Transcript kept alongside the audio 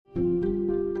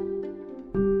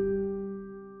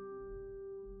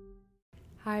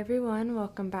everyone,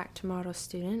 welcome back to Model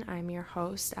Student. I'm your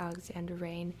host, Alexandra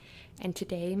Rain, and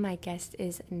today my guest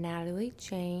is Natalie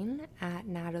Jane at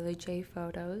Natalie J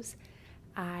Photos.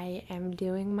 I am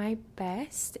doing my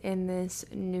best in this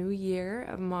new year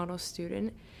of Model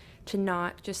Student to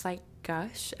not just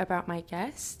gush about my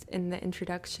guest in the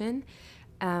introduction.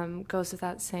 Goes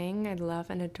without saying, I love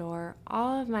and adore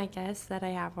all of my guests that I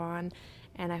have on,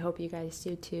 and I hope you guys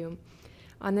do too.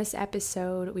 On this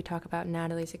episode, we talk about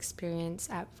Natalie's experience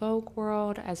at Vogue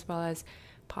World, as well as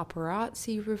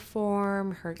paparazzi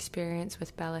reform, her experience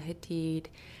with Bella Hadid,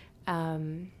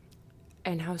 and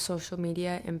how social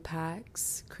media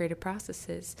impacts creative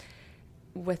processes,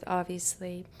 with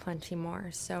obviously plenty more.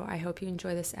 So I hope you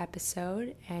enjoy this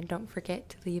episode, and don't forget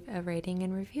to leave a rating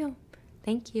and review.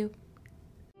 Thank you.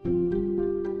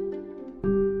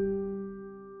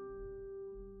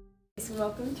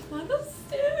 Welcome to Model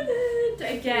Student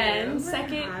again.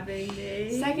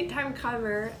 Second time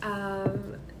cover.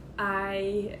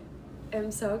 I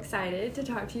am so excited to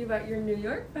talk to you about your New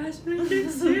York Fashion Week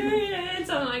experience.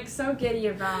 I'm so giddy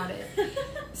about it.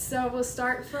 So we'll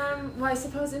start from, I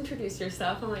suppose introduce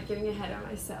yourself. I'm getting ahead of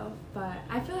myself, but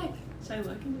I feel like, should I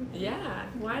look in your yeah,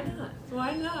 why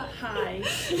not? Hi.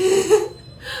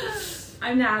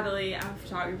 I'm Natalie. I'm a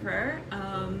photographer.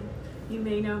 You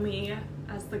may know me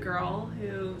as the girl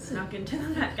who snuck into the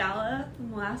Met Gala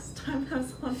the last time I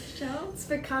was on the show. It's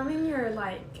becoming your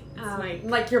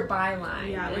your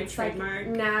byline. Yeah, my it's trademark.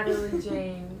 Natalie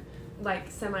Jane,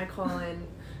 semicolon,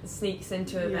 sneaks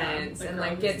into events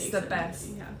and gets the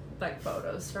best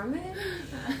photos from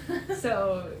it.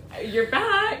 So you're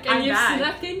back, and I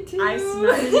snuck into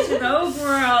Vogue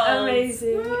World.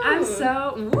 Amazing. Woo.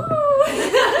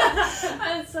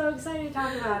 I'm so excited to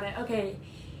talk about it. Okay,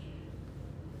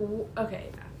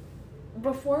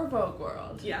 before Vogue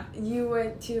World, you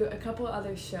went to a couple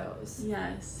other shows.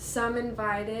 Yes. Some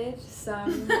invited,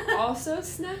 some also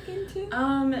snuck into?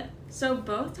 So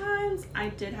both times I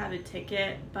did have a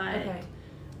ticket, but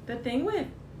the thing with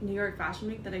New York Fashion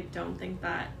Week that I don't think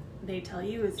that they tell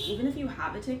you is even if you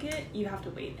have a ticket, you have to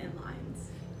wait in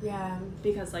lines. Yeah.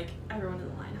 Because, everyone in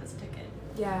the line has a ticket.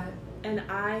 Yeah. And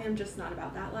I am just not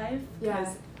about that life.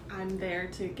 Because I'm there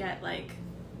to get,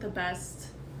 the best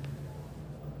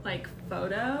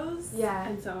photos. Yeah.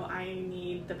 And so I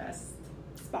need the best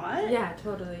spot. Yeah,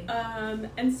 totally.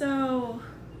 And so,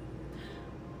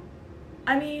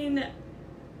 I mean,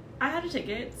 I had a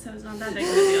ticket, so it's not that big of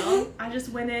a deal. I just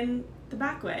went in the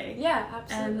back way. Yeah,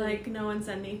 absolutely. And, no one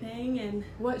said anything, and...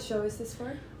 What show is this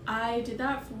for? I did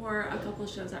that for a couple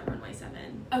shows at Runway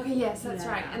 7. Okay, yes, that's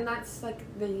right. And that's,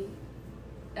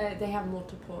 they have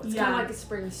multiple. It's kind of like a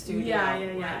spring studio.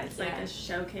 Yeah. It's a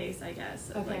showcase, I guess,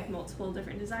 of multiple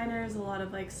different designers, a lot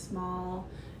of small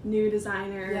new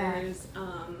designers.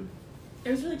 Yeah.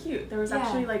 It was really cute. There was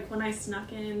actually when I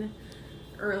snuck in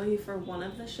early for one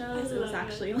of the shows, it was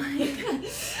actually it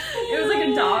was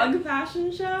a dog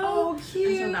fashion show. Oh,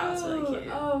 cute. And so that was really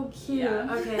cute. Oh, cute.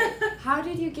 Yeah. Okay. How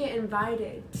did you get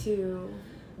invited to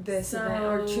this event,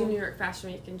 or to New York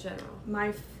Fashion Week in general?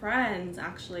 My friends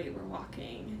actually were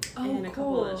walking in a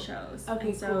couple of shows. Okay,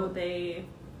 and so they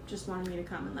just wanted me to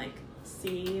come and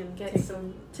see and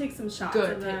take some shots good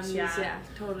of them. Pictures. Yeah,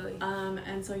 totally.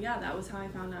 And so that was how I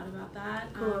found out about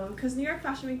that. Cool. Because New York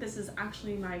Fashion Week, this is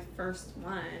actually my first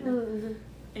one.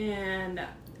 Mm-hmm. And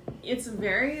it's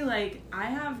very I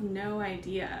have no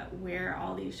idea where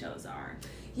all these shows are.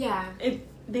 Yeah.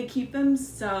 They keep them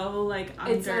so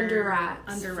it's under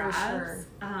wraps. Under for wraps. Sure.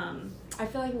 I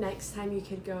feel next time you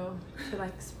could go to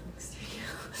Spring Studio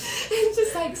and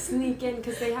just sneak in,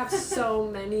 because they have so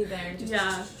many there.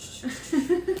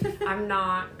 I'm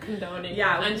not condoning.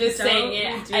 Yeah, I'm just saying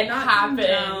it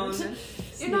happened.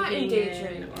 You're not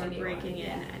engaging or breaking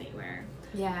in anywhere.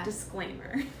 Yeah.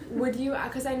 Disclaimer. Would you?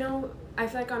 Because I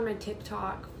feel on my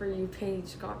TikTok For You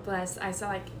page, God bless, I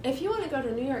saw if you want to go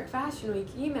to New York Fashion Week,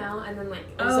 email, and then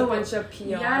there's a bunch of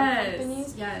PR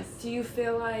companies. Yes. Do you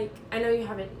feel I know you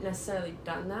haven't necessarily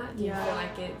done that. Do you feel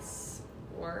it's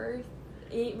worth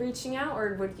reaching out,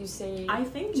 or would you say I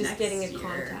think just getting a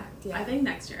contact? I think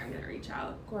next year I'm gonna reach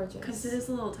out. Gorgeous. Because it is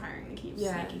a little tiring to keep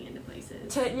sneaking into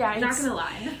places. I'm not gonna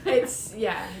lie. It's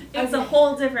it's a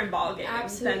whole different ballgame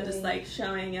Absolutely. than just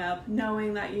showing up,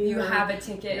 knowing that you have a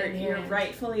ticket, you're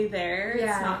rightfully there.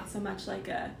 Yeah. It's not so much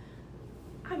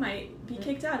I might be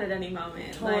kicked out at any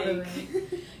moment. Totally.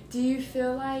 Do you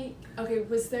feel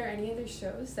was there any other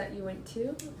shows that you went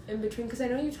to in between? Because I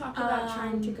know you talked about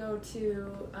trying to go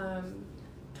to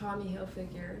Tommy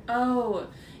Hilfiger. Oh,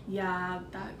 yeah,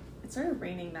 it started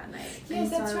raining that night.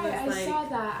 Yes, that's right. I saw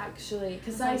that actually,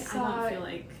 because I saw I don't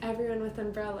feel everyone with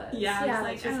umbrellas. Yeah,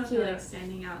 I which don't cute. feel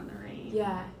standing out in the rain.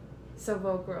 Yeah. So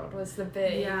Vogue World was the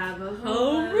big Vogue World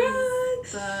home run.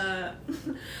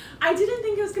 I didn't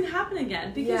think it was gonna happen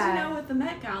again because with the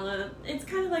Met Gala, it's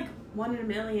kind of like 1 in a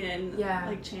million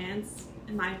like chance,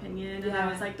 in my opinion. And I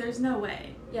was like, there's no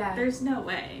way. Yeah. There's no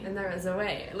way. And there was a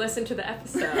way. Listen to the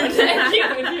episode if you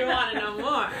want to know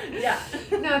more. Yeah.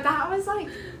 No, that was like,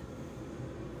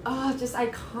 just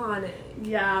iconic.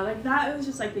 Yeah, like that was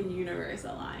just like the universe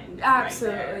aligned.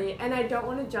 Absolutely. Right, and I don't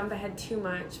want to jump ahead too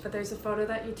much, but there's a photo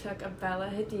that you took of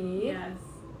Bella Hadid. Yes.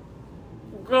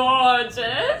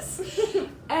 Gorgeous.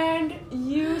 And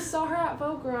you saw her at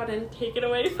Vogue World, and take it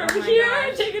away from here.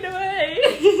 Gosh. Take it away.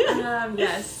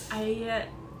 Yes, I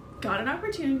got an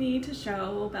opportunity to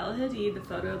show Bella Hadid the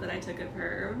photo that I took of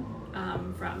her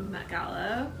from Met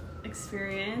Gala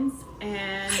experience,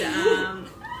 and I'm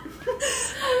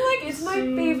like, it's my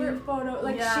favorite photo.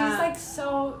 Like, she's like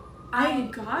so. I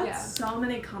got so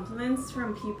many compliments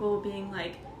from people being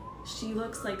like, she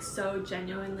looks like so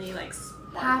genuinely like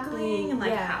sparkling and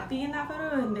like happy in that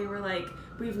photo, and they were like,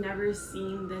 we've never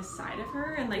seen this side of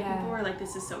her, and like people were like,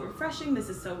 this is so refreshing, this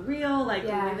is so real, like the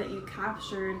way that you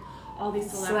captured all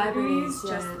these celebrities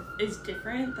just is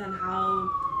different than how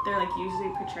they're like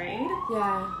usually portrayed.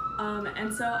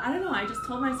 And so I don't know, I just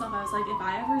told myself, I was like, if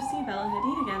I ever see Bella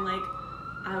Hadid again, like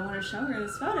I want to show her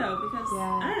this photo because I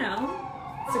don't know,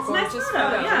 it's a gorgeous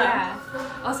photo.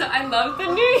 Also, I love the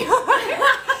New York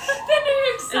the New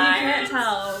York sign. You can't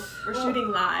tell we're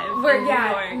shooting live. We're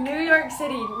New York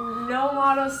City, no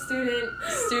model student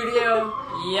studio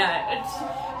yet.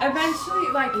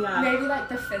 Eventually, like maybe like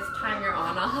the 5th time you're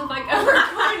on, I'll have like a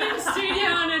recording studio,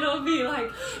 and it'll be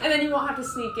like, and then you won't have to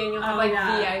sneak in. You'll have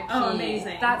VIP. Oh,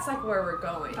 amazing! That's like where we're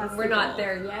going. We're not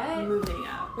there yet. Moving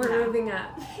up. We're moving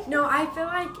up. No, I feel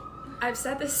like I've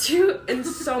said this too in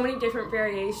so many different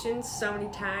variations, so many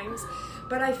times,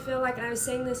 but I feel like, and I was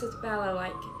saying this with Bella,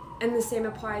 like, and the same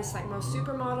applies to like most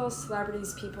supermodels,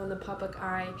 celebrities, people in the public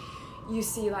eye. You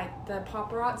see like the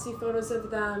paparazzi photos of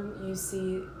them, you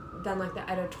see then like the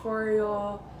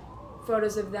editorial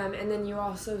photos of them, and then you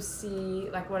also see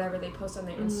like whatever they post on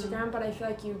their Instagram, but I feel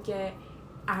like you get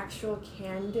actual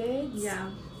candids.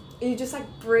 Yeah. You just like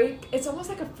break, it's almost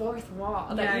like a fourth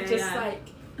wall that you just like,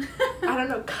 I don't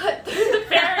know, cut through the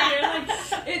barrier. Like,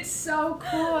 it's so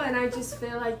cool, and I just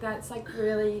feel like that's like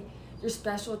really your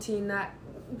specialty, and that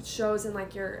shows in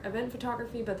like your event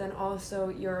photography, but then also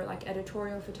your like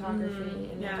editorial photography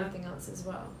and everything else as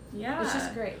well. Yeah, it's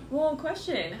just great. Well,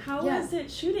 question: how was it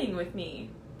shooting with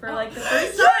me for like the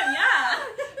first time?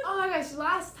 Oh my gosh,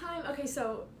 last time. Okay,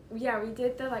 so we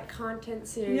did the like content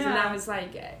series, and that was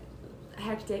like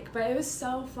hectic, but it was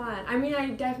so fun. I mean, I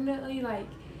definitely like.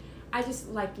 I just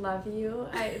like love you.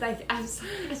 I'm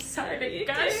sorry to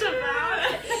gush about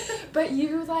it. But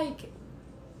you like,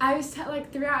 I was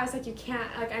like throughout. I was like, you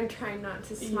can't like. I'm trying not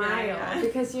to smile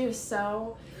because you're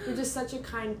just such a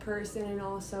kind person, and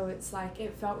also it's like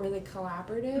it felt really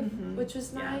collaborative, which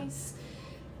was nice.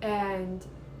 And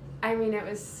I mean, it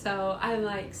was so. I'm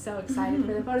like so excited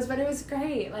for the photos, but it was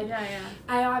great. Like,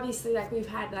 I obviously like we've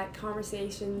had like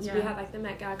conversations. We had like the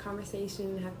Met Gala conversation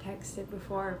and have texted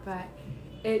before, but.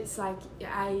 It's like,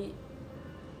 I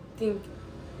think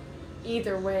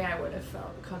either way I would have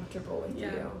felt comfortable with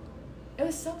you. It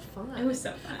was so fun. It was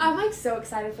so fun. I'm like so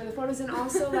excited for the photos, and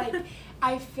also like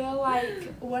I feel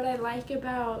like what I like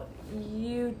about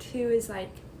you too is like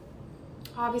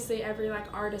obviously every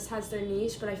like artist has their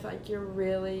niche, but I feel like you're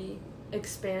really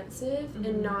expansive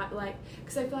and not like,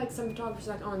 because I feel like some photographers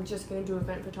are like, oh, I'm just gonna do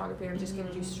event photography, I'm just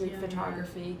gonna do street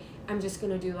photography, I'm just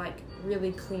gonna do like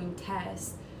really clean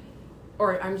tests,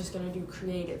 or I'm just going to do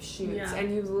creative shoots.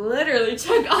 And you literally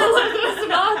check all of those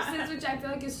boxes, which I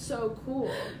feel like is so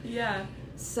cool. Yeah.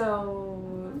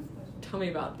 So, tell me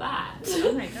about that.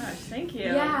 Oh my gosh, thank you.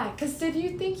 Yeah, because did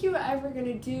you think you were ever going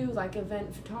to do, like,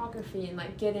 event photography and,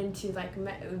 like, get into, like,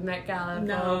 Met Gala,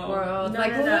 Vogue World?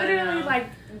 Literally, like,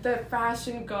 the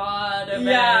fashion god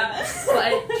events.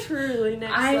 Like, truly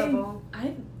next level.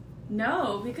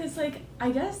 No, because, like, I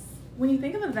guess... When you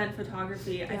think of event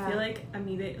photography, I feel like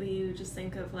immediately you just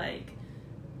think of like...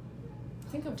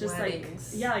 Think of just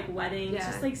weddings. Like weddings. Yeah.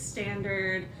 Just like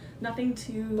standard, nothing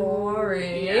too...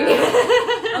 Boring.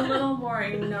 A little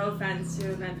boring, no offense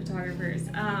to event photographers,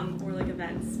 or like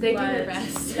events. They do their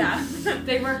best. Yeah.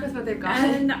 They work with what they've got.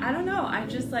 And I don't know, I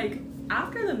just like,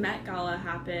 after the Met Gala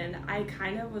happened, I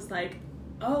kind of was like,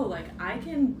 oh, like I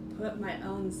can put my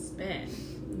own spin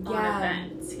on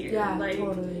events here. Yeah, like,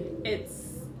 totally.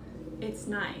 It's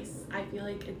nice. I feel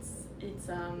like it's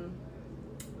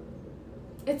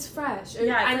fresh.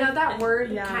 I know that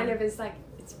word kind of is like,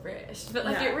 it's fresh, but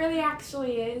like it really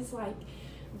actually is like,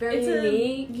 very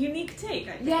unique. A unique take,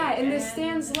 I think. Yeah, and the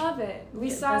stands love it. We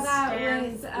saw that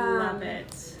with love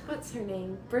it. What's her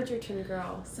name? Bridgerton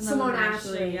girl. Simone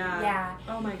Ashley. Yeah.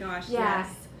 Oh my gosh. Yeah.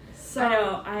 Yes. So I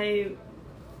know. I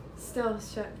still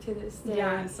shook to this day.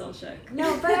 Yeah, I'm still shook.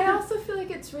 No, but I also feel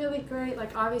like it's really great.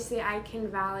 Like, obviously, I can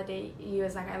validate you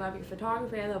as, like, I love your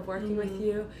photography. I love working with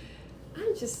you.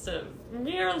 I'm just a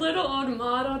mere little old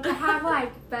model. To have,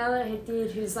 like, Bella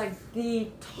Hadid, who's, like, the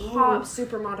top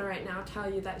supermodel right now,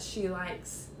 tell you that she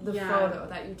likes the photo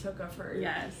that you took of her.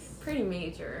 Yes. Pretty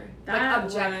major. That like,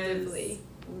 objectively.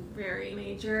 Very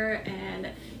major, and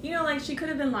you know, like, she could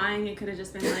have been lying. It could have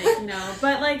just been like, you know,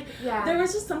 but like there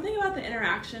was just something about the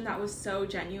interaction that was so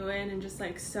genuine and just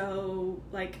like so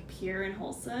like pure and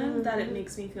wholesome that it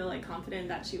makes me feel like confident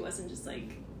that she wasn't just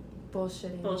like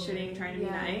bullshitting trying to be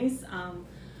nice.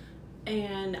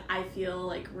 And I feel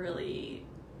like really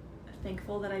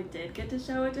thankful that I did get to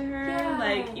show it to her.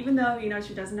 Like, even though, you know,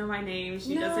 she doesn't know my name,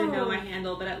 she doesn't know my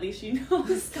handle, but at least she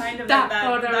knows kind of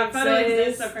that photo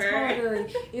exists of her.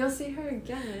 Totally. You'll see her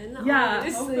again. Yeah,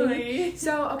 obviously. Hopefully.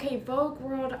 So, okay, Vogue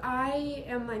World, I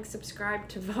am, like, subscribed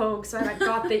to Vogue, so I, like,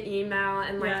 got the email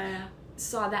and, like,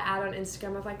 saw the ad on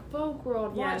Instagram of, like, Vogue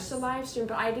World, watch the live stream,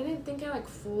 but I didn't think I, like,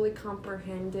 fully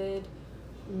comprehended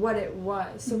what it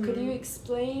was. So could you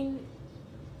explain?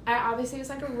 Obviously, it was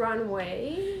like a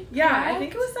runway. Yeah, correct? I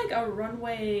think it was like a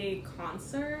runway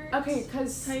concert. Okay,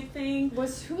 because type thing.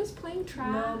 Who was playing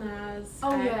Trav? Lil Nas.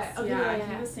 Oh yeah, okay, yeah.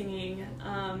 He was singing.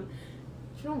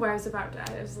 You know where I was about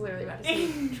to? I was literally about to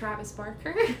say Travis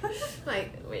Barker.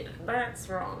 Like, wait, that's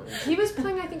wrong. He was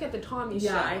playing, I think, at the Tommy show.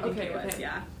 Yeah, I think it was.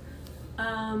 Yeah.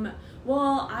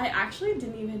 Well, I actually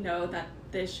didn't even know that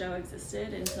this show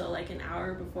existed until like an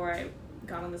hour before I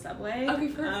got on the subway. Okay,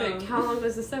 perfect. How long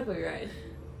was the subway ride?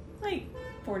 Like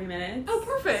 40 minutes. Oh,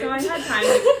 perfect. So I had time.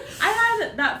 I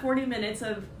had that 40 minutes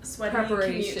of sweaty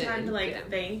commute time to like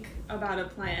think about a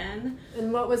plan.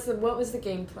 And what was the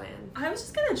game plan? I was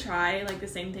just gonna try like the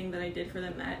same thing that I did for the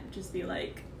Met. Just be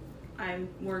like, I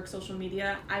work social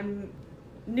media.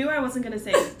 Knew I wasn't gonna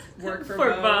say work for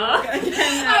Vogue.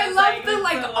 I love the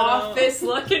like office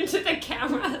look into the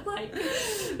camera, like.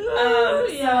 So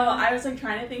I was like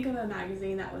trying to think of a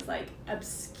magazine that was like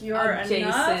obscure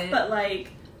enough, but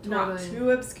like not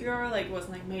too obscure, like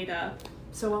wasn't like made up.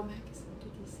 So what magazine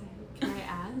did you say? Can I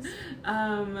ask?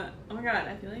 Oh my god,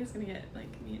 I feel like it's gonna get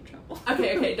like me in trouble.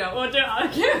 Okay, don't. We'll do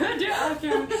it.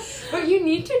 Okay. What you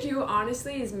need to do,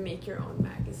 honestly, is make your own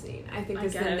magazine. I think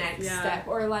is the next step.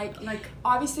 Or like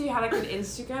obviously you have like an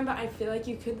Instagram, but I feel like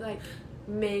you could like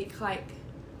make like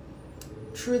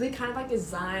truly kind of like a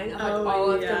design of like all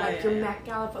of the like your Met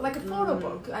Gala, like a photo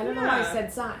book. I don't know why I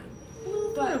said sign.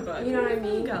 But you know what I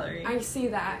mean? Gallery. I see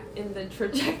that in the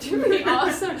trajectory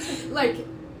also. Like,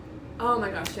 oh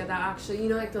my gosh, yeah, that actually, you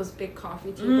know, like those big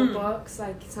coffee table books,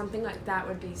 like something like that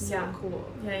would be so cool.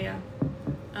 Yeah.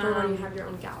 For when you have your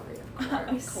own gallery, of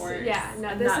course. Of course. Yeah,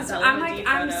 no, this is,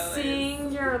 I'm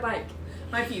seeing your, like,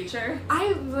 my future.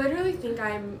 I literally think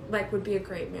I'm, like, would be a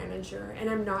great manager, and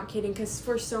I'm not kidding, because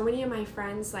for so many of my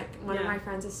friends, like, one of my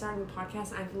friends is starting a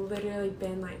podcast, and I've literally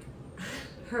been, like,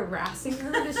 harassing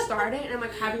her to start it, and I'm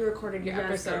like, have you recorded your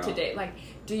episode today? Like,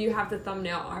 do you have the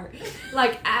thumbnail art?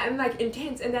 Like, I'm like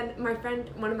intense. And then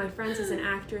one of my friends is an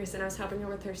actress, and I was helping her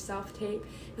with her self-tape.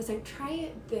 I was like, try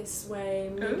it this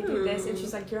way, maybe do this, and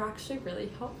she's like, you're actually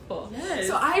really helpful. Yes.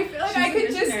 So I feel like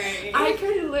I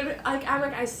could literally, like, I'm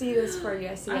like, I see this for you.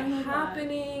 I see it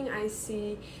happening. I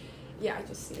see. Yeah, I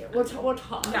just see it. We'll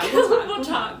talk. Yeah, we'll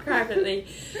talk privately.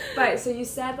 But so you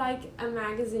said like a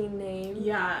magazine name.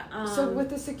 Yeah. So with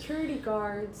the security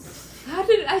guards, how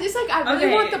did I just like I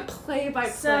really want the play-by-play.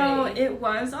 So it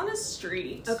was on a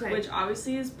street, which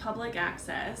obviously is public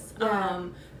access. Yeah.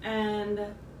 And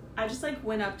I just like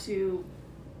went up to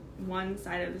one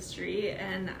side of the street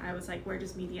and I was like, where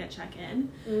does media check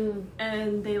in?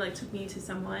 And they like took me to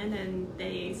someone and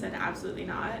they said absolutely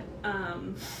not.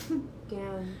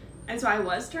 Damn. And so I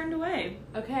was turned away.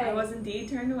 Okay. I was indeed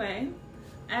turned away.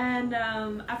 And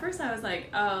at first I was like,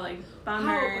 oh, like,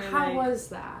 bummer. How was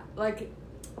that? Like,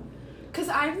 because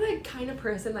I'm the kind of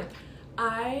person, like,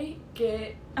 I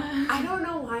don't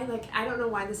know why, like, I don't know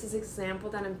why this is an example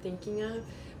that I'm thinking of,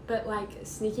 but, like,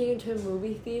 sneaking into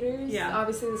movie theaters,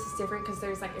 obviously this is different because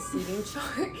there's, like, a seating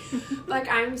chart. Like,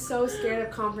 I'm so scared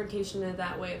of confrontation in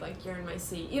that way, like, you're in my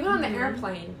seat. Even on the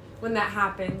airplane, when that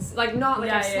happens. Like, not,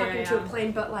 like, I've snuck into a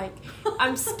plane, but, like,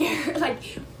 I'm scared,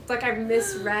 like I've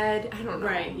misread, I don't know.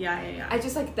 Right, yeah. I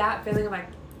just, like, that feeling of, like,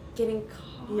 getting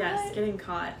caught. Yes, getting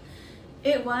caught.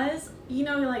 It was, you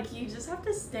know, like, you just have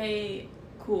to stay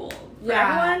cool. For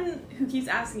everyone who keeps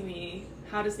asking me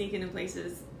how to sneak into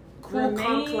places, cool,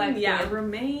 calm, collected. Yeah,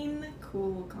 remain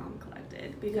cool, calm,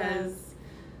 collected. Because,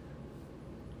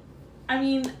 I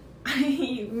mean,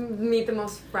 I meet the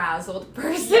most frazzled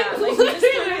person. Yeah, like, you just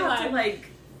kind of have to, like,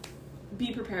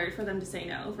 be prepared for them to say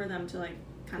no, for them to, like,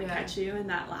 kind of catch you in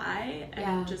that lie,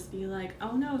 and just be like,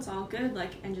 oh no, it's all good,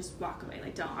 like, and just walk away.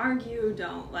 Like, don't argue,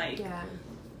 don't, like,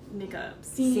 make a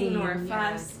scene or a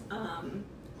fuss.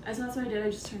 And so that's what I did. I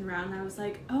just turned around and I was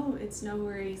like, oh, it's no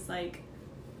worries, like,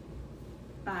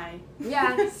 bye.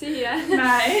 Yeah, see ya.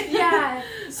 Bye. Yeah.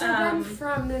 So then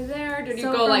from there, did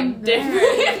you go, like,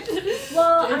 different?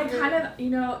 Well, I kind of, you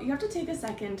know, you have to take a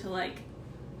second to, like,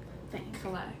 think.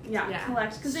 Collect. Yeah,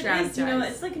 collect. Because it is, you know,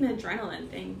 it's like an adrenaline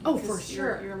thing. Oh, for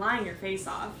sure. You're lying your face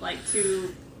off, like,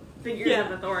 to figures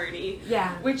of authority.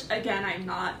 Yeah. Which, again, I'm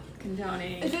not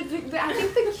condoning. I think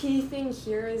the key thing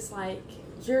here is, like,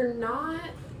 you're not,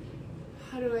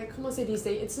 how do I, como se dice?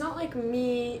 It's not like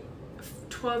me,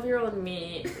 12-year-old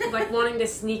me, like, wanting to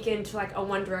sneak into, like, a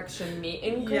One Direction meet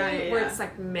and greet where it's,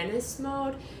 like, menace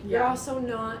mode. You're also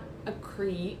not a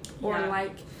creep or,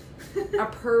 like, a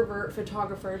pervert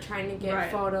photographer trying to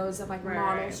get photos of, like,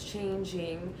 models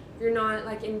changing. You're not,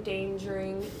 like,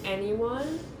 endangering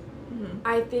anyone. Mm-hmm.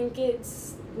 I think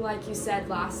it's, like you said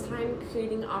last time,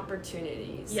 creating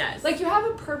opportunities. Yes. Like, you have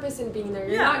a purpose in being there.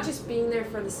 You're not just being there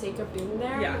for the sake of being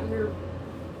there. Yeah. You're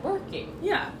working.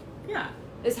 Yeah. Yeah.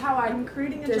 Is how I'm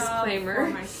creating a job for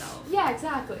myself. Yeah,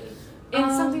 exactly.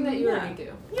 And something that you already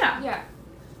do. Yeah. Yeah.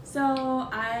 So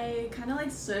I kind of,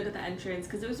 like, stood at the entrance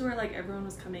because it was where, like, everyone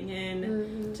was coming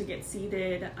in to get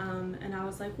seated. And I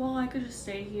was like, well, I could just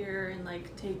stay here and,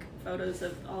 like, take photos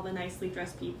of all the nicely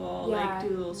dressed people, like, do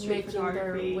a little street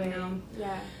photography, you know?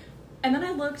 Yeah. And then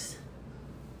I looked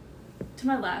to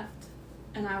my left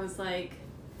and I was like,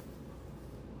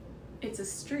 it's a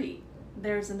street.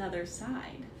 There's another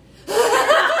side.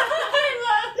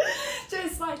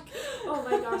 Just like, oh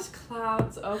my gosh,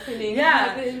 clouds opening.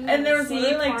 Yeah, and there was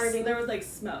literally there was like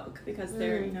smoke because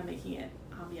they're making it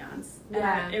ambiance.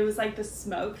 And it was like the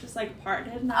smoke just like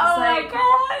parted, and I was like,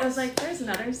 I was like, there's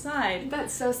another side.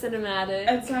 That's so cinematic.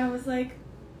 And so I was like,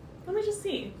 let me just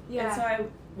see. Yeah. And so I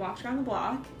walked around the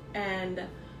block and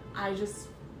I just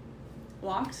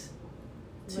walked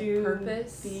to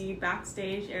the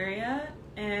backstage area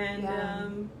and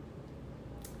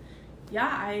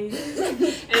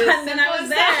and then I was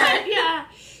there. Yeah.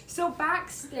 So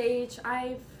backstage,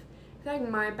 I feel like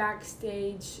my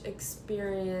backstage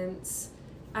experience,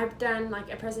 I've done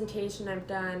like a presentation,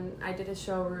 I did a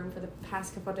showroom for the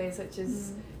past couple of days, which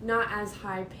is not as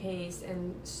high paced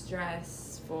and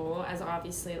stressful as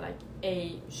obviously like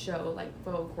a show like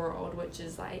Vogue World, which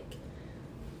is like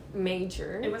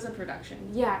major. It was a production.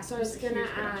 Yeah, so I was gonna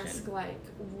ask like,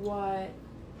 what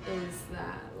is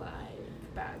that like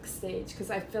backstage? Because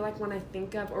I feel like when I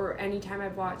think of, or anytime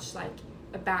I've watched like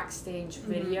a backstage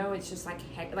video, it's just like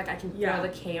like I can feel the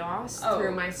chaos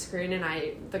through my screen,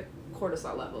 and the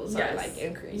cortisol levels are like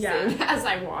increasing as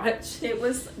I watch. It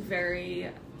was very,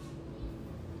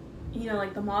 you know,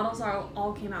 like the models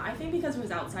all came out. I think because it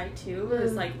was outside too, it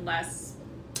was like less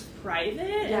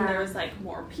private and there was like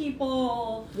more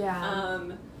people.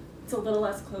 It's a little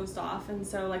less closed off, and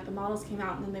so like the models came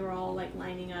out and then they were all like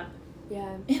lining up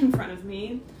in front of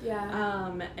me.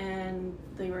 And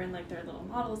they were in like their little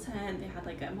model tent. They had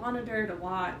like a monitor to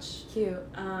watch. Cute.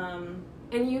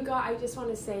 And you got, I just want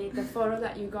to say, the photo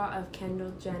that you got of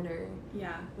Kendall Jenner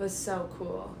was so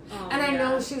cool. And I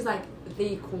know she's like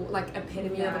the cool, like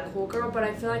epitome of a cool girl, but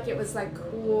I feel like it was like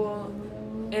cool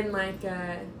and like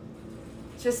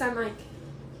just I'm like,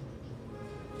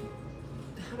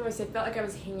 how do I say, felt like I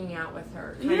was hanging out with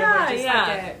her.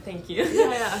 Like thank you.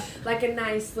 Like a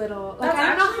nice little, like,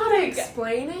 I don't know how to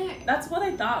explain it. That's what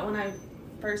I thought when I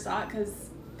first saw it, because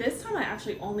this time I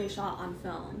actually only shot on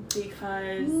film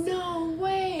because... No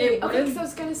way! Okay, because I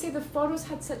was going to say the photos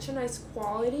had such a nice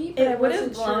quality, but it would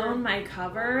have blown my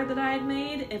cover that I had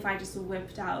made if I just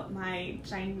whipped out my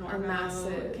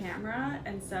ginormous camera,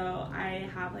 and so I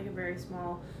have like a very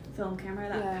small film camera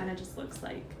that kind of just looks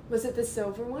like... Was it the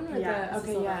silver one or the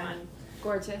silver one?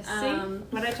 Gorgeous. See?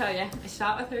 What'd I tell you? I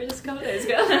shot with her just a couple days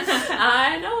ago.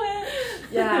 I know it.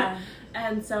 Yeah.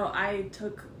 And so I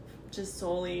took just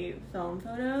solely film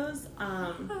photos.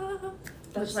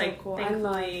 That's which, like, so cool.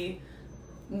 Thankfully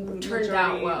turned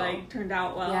out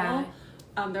well. Yeah.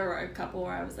 There were a couple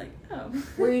where I was like, oh.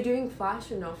 Were you doing flash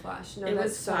or no flash? No, it that's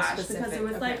was so flash specific. because it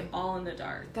was like all in the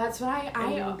dark. That's what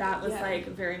that was like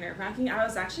very nerve-wracking. I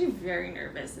was actually very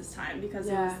nervous this time because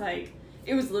it was like,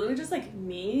 it was literally just like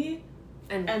me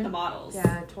and the models.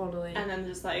 Yeah, totally. And then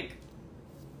just like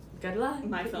good luck.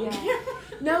 My film. Yeah.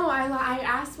 No, I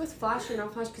asked with flash or no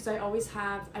flash because I always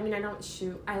have. I mean, I don't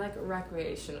shoot. I like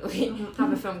recreationally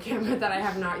have a film camera that I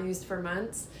have not used for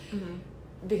months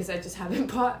because I just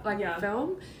haven't bought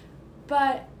film.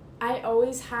 But I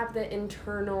always have the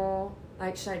internal.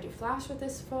 Like, should I do flash with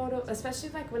this photo? Especially,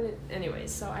 like, when it...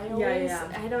 Anyways, so I always...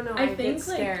 I don't know. I think, get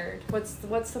scared. Like,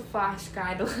 what's the flash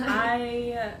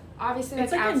guideline? Obviously,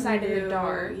 it's like outside in the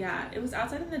dark. Yeah, it was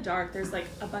outside in the dark. There's, like,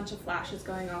 a bunch of flashes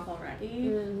going off already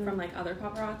from, like, other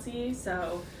paparazzi.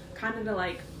 So, kind of to,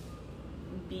 like,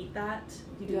 beat that,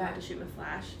 you do have to shoot with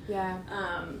flash. Yeah.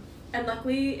 And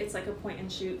luckily, it's like a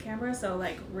point-and-shoot camera, so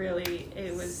like really,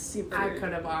 it was super. I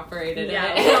could have operated it.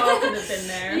 Yeah, we all could have been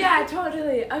there. Yeah,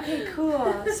 totally. Okay,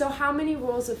 cool. So, how many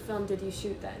rolls of film did you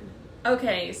shoot then?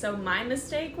 Okay, so my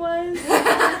mistake was.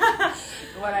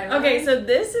 What I learned? Okay, so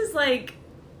this is like,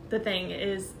 the thing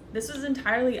is, this was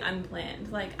entirely unplanned.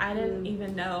 Like I didn't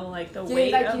even know like the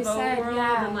weight like of you Vogue said, World,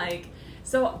 and like,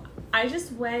 so I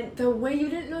just went. The way you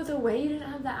didn't know the way you didn't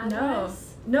have the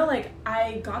address. No, like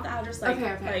I got the address like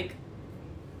like.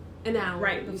 An hour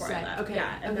right before I left. Okay.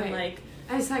 Yeah, and then like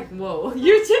I was like, whoa,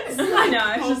 you're just like I know,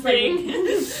 I was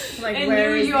just like in where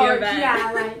New is York, the event?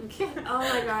 yeah, like oh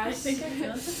my gosh. I think I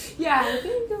feel yeah, I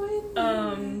think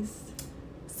I'm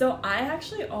so I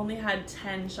actually only had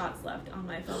 10 shots left on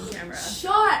my film camera.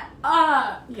 Shut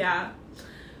up! Yeah.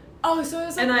 Oh, so it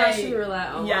was like Russian roulette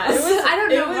almost. Yeah, it was, I don't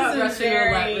know what Russian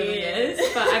roulette really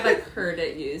is, but I've like heard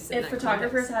it used. If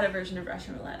photographers had a version of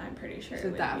Russian roulette, I'm pretty sure it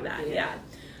would be that. Be yeah.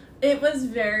 It was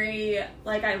very,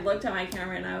 like, I looked at my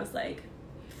camera and I was like,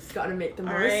 gotta make the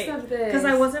most of this. Because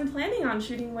I wasn't planning on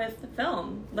shooting with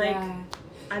film. Like, yeah.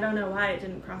 I don't know why it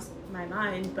didn't cross my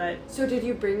mind, but... So did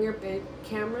you bring your big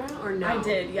camera or no? I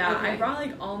did, yeah. Okay. I brought,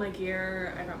 like, all my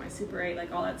gear. I brought my Super 8,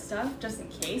 like, all that stuff, just in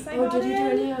case I got Oh, did you do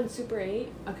any on Super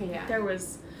 8? Okay, yeah. There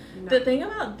was... No. The thing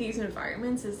about these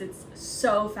environments is it's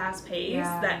so fast-paced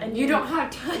that... And you don't have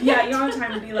time. Yeah, you don't have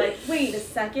time to be like, wait a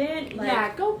second. Like,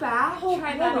 yeah, go back.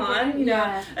 Try that on, again. You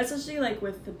know? Especially, like,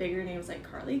 with the bigger names like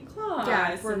Carly Kloss.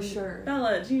 Yeah, for sure.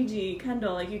 Bella, Gigi,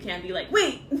 Kendall. Like, you can't be like,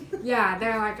 wait! Yeah,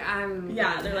 they're like,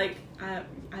 Yeah, they're like,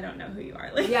 I don't know who you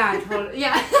are. Like, yeah, totally.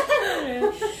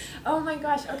 Yeah. Oh my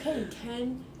gosh. Okay,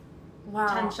 10... Wow.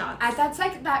 10 shots. That's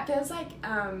like, that feels like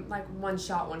one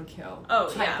shot, one kill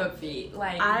type of feat.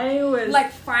 Like, I was...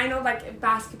 Like, final, like,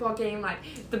 basketball game, like,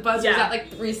 the buzzer's at, like,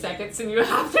 3 seconds and you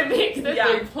have to make the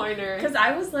three-pointer. Because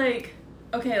I was like,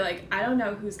 okay, like, I don't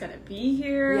know who's gonna be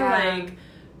here. Yeah. Like,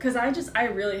 because I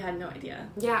really had no idea.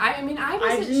 Yeah, I mean, I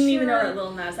didn't even know that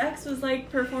Lil Nas X was,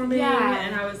 like, performing. Yeah.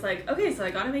 And I was like, okay, so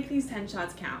I gotta make these 10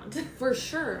 shots count. For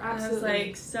sure, absolutely. And I was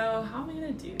like, so how am I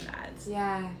gonna do that?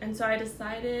 Yeah. And so I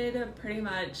decided pretty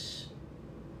much...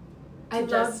 I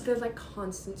love the, like,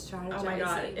 constant strategizing. Oh my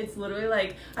god, it's literally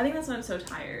like, I think that's why I'm so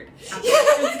tired.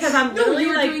 Because I'm literally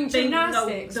you're like, doing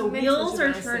gymnastics. The wheels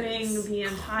are turning the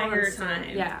entire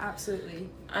time. Yeah, absolutely.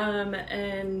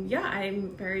 And yeah,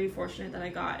 I'm very fortunate that I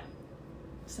got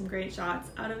some great shots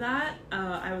out of that.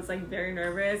 I was like very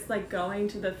nervous, like going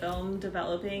to the film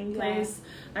developing place.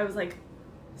 I was like,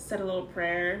 said a little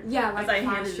prayer. Yeah, like as I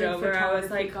handed it over, I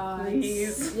was like,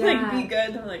 please, like be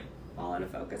good. They're like, fall out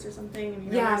of focus or something.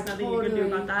 And, there's nothing you can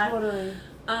do about that. Totally.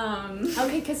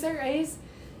 Okay, because there is,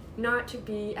 not to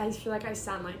be, I feel like I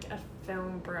sound like a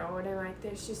film bro, and I'm like,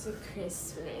 there's just a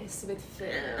crispness with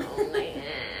film. Like,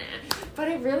 but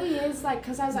it really is, like,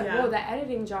 because I was like, whoa, the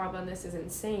editing job on this is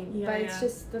insane. Yeah, but it's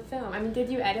just the film. I mean, did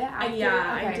you edit after?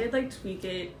 I did, like, tweak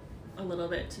it a little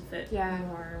bit to fit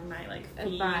more my, like,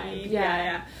 feed. Vibe.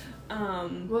 Yeah.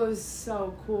 Well, it was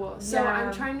so cool. So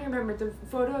I'm trying to remember, the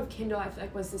photo of Kindle, I feel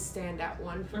like, was the standout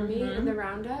one for me in the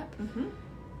roundup.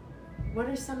 What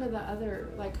are some of the other,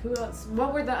 like, who else?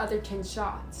 What were the other 10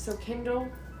 shots? So Kindle,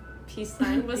 Peace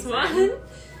Sign was one.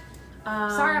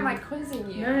 Sorry, I'm like quizzing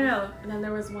you. No. And then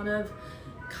there was one of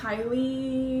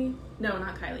Kylie. No,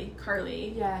 not Kylie.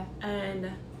 Carly. Yeah. And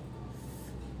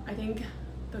I think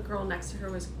the girl next to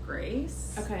her was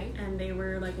Grace. Okay. And they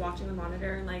were, like, watching the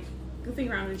monitor and, like,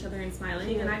 goofing around with each other and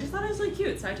smiling. And I just thought it was really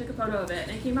cute, so I took a photo of it.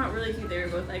 And it came out really cute. They were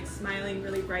both, like, smiling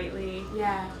really brightly.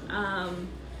 Yeah.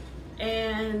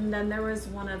 And then there was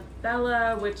one of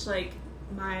Bella, which, like,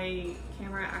 my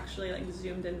camera actually, like,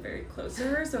 zoomed in very close to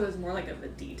her, so it was more like of a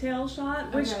detail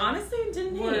shot, which honestly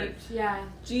didn't hate. Yeah.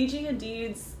 Gigi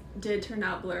Hadid's did turn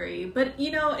out blurry, but, you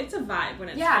know, it's a vibe when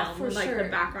it's filmed. For like, sure. the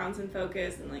background's in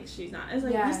focus, and, like, she's not. It's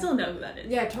like, you still know who that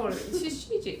is. Yeah, totally. She's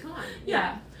Gigi, come on.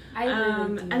 Yeah. I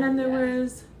really do, and then there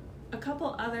was a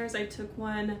couple others. I took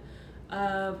one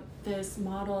of this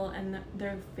model, and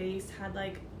their face had,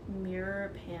 like,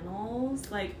 mirror panels,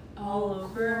 like, all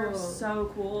over. Cool.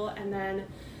 So cool. And then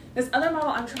This other model,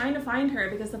 I'm trying to find her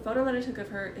because the photo that I took of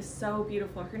her is so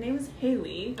beautiful. Her name is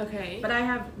Haley. Okay. But I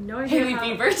have no idea Haley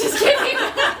Bieber, just kidding.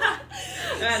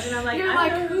 Imagine I'm like, you're I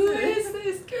like, don't know who is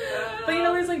this girl? But you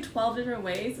know, there's like 12 different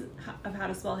ways of how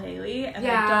to spell Haley, and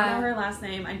Yeah. I don't know her last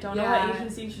name. I don't know Yeah. what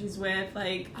agency she's with.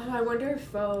 Like, oh, I wonder if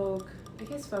Vogue. I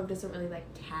guess Vogue doesn't really like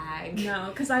tag. no,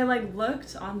 because I like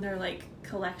looked on their like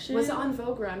collection. Was it on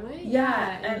Vogue Runway?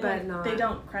 Yeah, and but like, not. they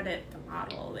don't credit the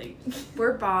model. Like,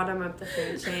 We're bottom of the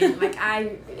food chain. Like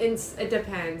it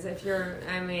depends if you're.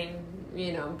 I mean,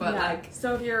 you know, but yeah. like.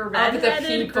 So if you're a of the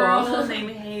redheaded people. girl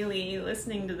named Haley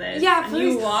listening to this, Yeah, and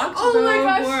please. you walked Oh the my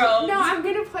gosh! world. No, I'm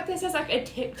gonna put this as like a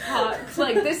TikTok.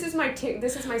 Like this is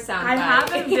my sound. I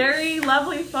have a very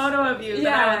lovely photo of you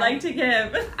that I would like to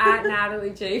give. At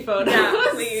Natalie J Photos. Yeah,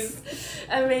 please.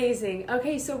 Amazing.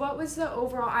 Okay, so what was the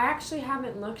overall? I actually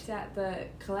haven't looked at the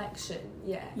collection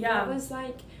yet. Yeah. What was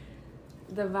like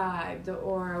the vibe, the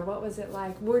aura? What was it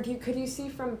like? Could you see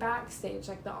from backstage,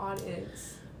 like the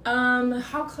audience?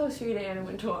 How close were you to Anna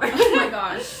Wintour? Oh my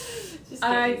gosh. Just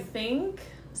I kidding. think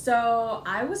so.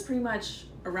 I was pretty much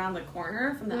around the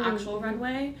corner from the actual Mm-hmm.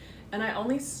 runway, and I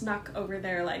only snuck over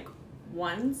there like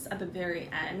once at the very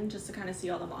end just to kind of see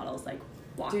all the models like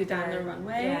walk Do down that. the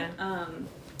runway. Yeah.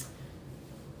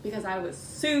 Because I was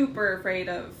super afraid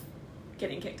of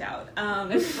getting kicked out. Oh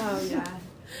yeah.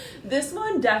 This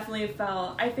one definitely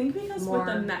felt, I think because More. with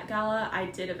the Met Gala, I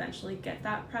did eventually get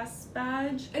that press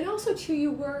badge. And also too,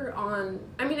 you were on.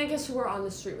 I mean, I guess you were on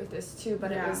the street with this too,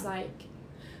 but Yeah. it was like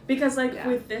Because like Yeah.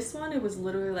 with this one, it was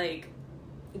literally like,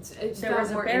 it's there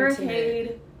was a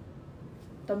barricade,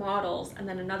 the models, and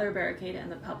then another barricade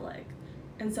and the public.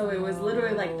 And so it was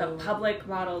literally like the Oh. public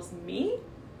models, me.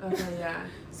 Okay, yeah.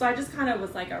 So I just kind of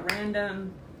was like a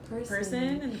random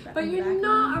person. But you're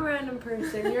not a random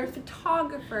person. You're a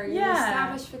photographer. You're an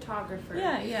established photographer.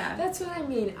 Yeah. That's what I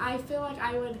mean. I feel like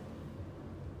I would.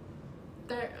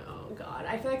 Oh God!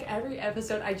 I feel like every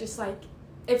episode I just like.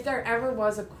 If there ever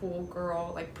was a cool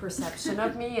girl like perception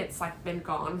of me, it's like been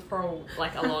gone for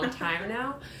like a long time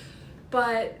now.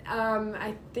 But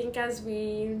I think, as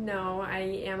we know, I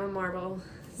am a Marvel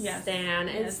stan.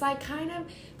 Yes. It's like kind of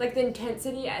like the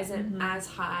intensity isn't as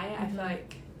high. I feel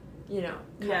like, you know.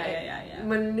 Yeah.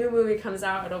 When a new movie comes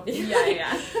out, it'll be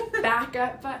back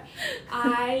up. But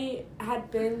I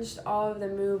had binged all of the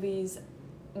movies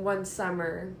one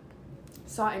summer,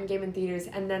 saw Endgame in theaters,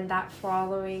 and then that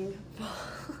following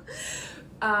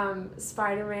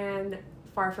Spider-Man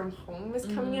Far From Home was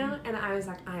coming out, and I was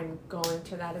like, I'm going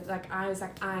to that.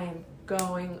 I am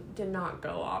going. Did not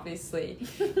go, obviously.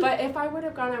 But if I would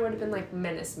have gone, I would have been like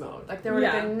menace mode. Like there would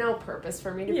have been no purpose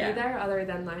for me to be there other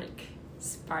than like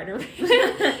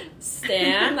Spider-Man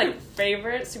stan, like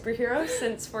favorite superhero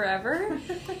since forever.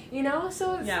 You know?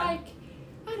 So it's like,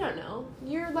 I don't know.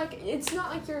 You're like, it's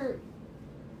not like you're,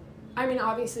 I mean,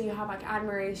 obviously you have like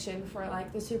admiration for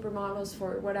like the supermodels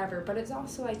for whatever, but it's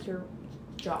also like your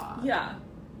job. Yeah.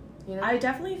 You know? I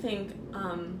definitely think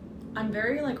I'm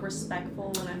very like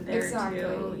respectful when I'm there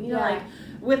too. You know, like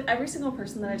with every single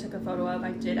person that I took a photo of,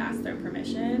 I did ask their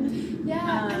permission.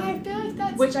 Yeah, and I feel like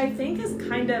that's, which I think is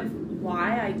kind of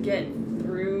why I get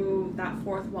through that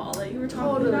fourth wall that you were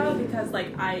talking about, because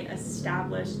like I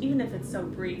established, even if it's so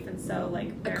brief and so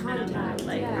like bare minimum,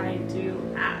 like I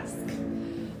do ask.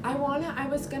 I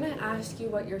was gonna ask you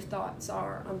what your thoughts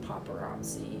are on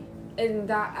paparazzi and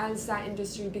that as that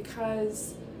industry,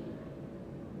 because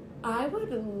I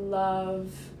would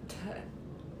love to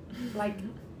like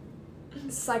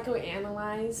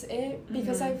psychoanalyze it,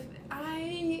 because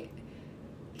I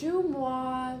do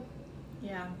moi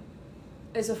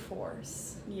is a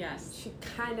force. Yes. She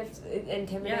kind of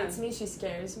intimidates me. She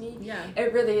scares me. Yeah.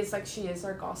 It really is like she is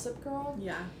our gossip girl.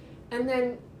 Yeah. And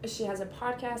then she has a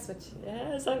podcast, which,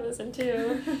 yes, I listen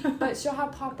to. But she'll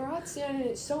have paparazzi on, and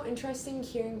it's so interesting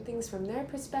hearing things from their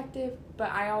perspective.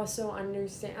 But I also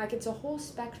understand, like, it's a whole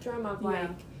spectrum of, like,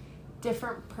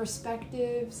 different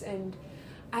perspectives. And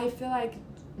I feel like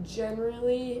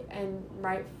generally, and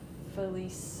rightfully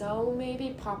so,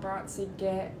 maybe, paparazzi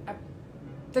get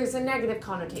there's a negative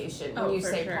connotation when you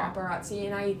say paparazzi.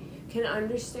 And I can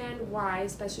understand why,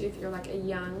 especially if you're, like, a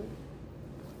young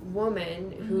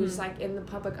woman who's like in the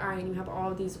public eye, and you have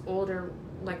all these older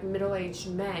like middle-aged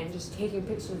men just taking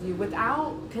pictures of you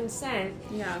without consent.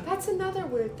 That's another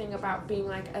weird thing about being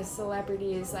like a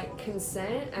celebrity, is like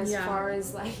consent as far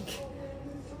as like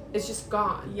it's just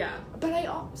gone.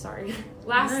 But sorry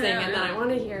last thing and then I want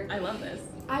to hear, I love this,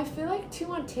 I feel like too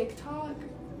on TikTok,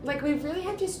 like we really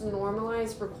have just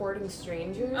normalized recording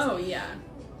strangers.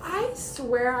 I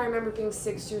swear I remember being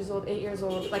 6 years old, 8 years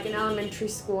old, like in elementary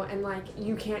school, and like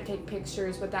you can't take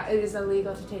pictures without, it is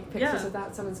illegal to take pictures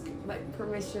without someone's like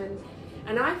permission.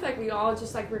 And I feel like we all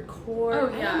just like record. Oh,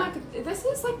 and I'm like, this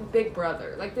is like Big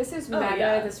Brother. Like this is meta.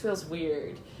 Yeah. This feels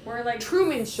weird. We're like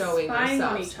Truman showing spying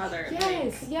ourselves on each other.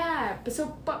 Yes, yeah.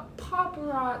 But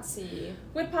paparazzi.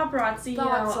 With paparazzi,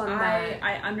 Thoughts on that?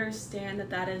 I understand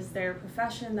that is their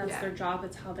profession. That's their job.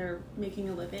 It's how they're making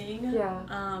a living.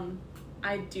 Yeah.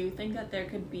 I do think that there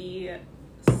could be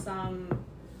some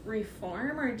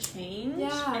reform or change in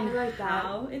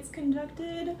how it's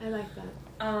conducted. I like that.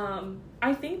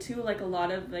 I think too, like a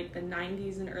lot of like the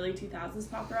 90s and early 2000s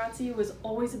paparazzi was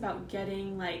always about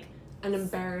getting like an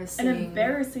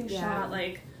embarrassing shot,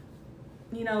 like,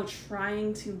 you know,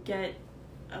 trying to get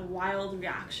a wild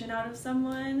reaction out of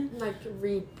someone. Like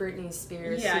read Britney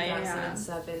Spears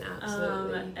 2007,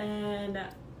 absolutely. And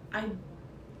I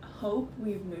hope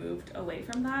we've moved away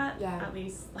from that, at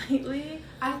least slightly.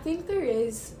 I think there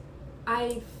is.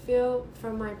 I feel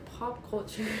from my pop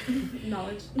culture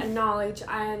knowledge,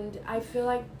 and I feel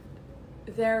like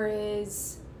there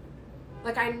is,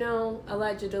 like, I know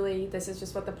allegedly, this is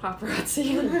just what the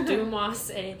paparazzi and Dumas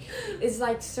say, is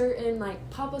like certain like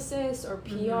publicists or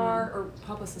PR or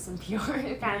publicists and PR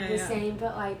are kind of the same,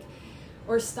 but like,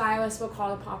 or stylists will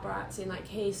call the paparazzi and like,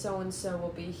 hey, so and so will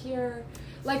be here,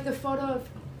 like the photo of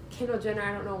Kendall Jenner,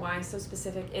 I don't know why, so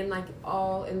specific, in like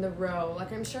all in the row.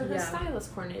 Like I'm sure her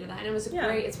stylist coordinated that, and it was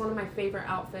great. It's one of my favorite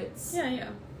outfits.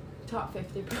 Top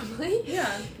 50 probably.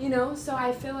 You know, so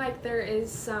I feel like there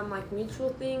is some like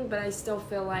mutual thing, but I still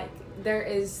feel like there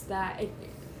is that.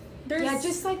 There's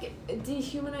just like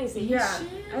dehumanization.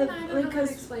 I don't know how to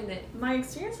explain it. My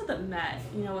experience with the Met,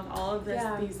 you know, with all of this,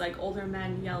 these like older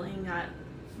men yelling at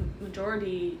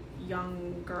majority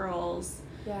young girls.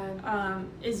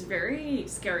 Is very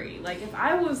scary. Like if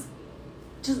I was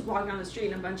just walking on the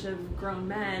street and a bunch of grown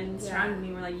men surrounding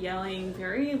me were like yelling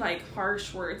very like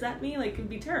harsh words at me, like it would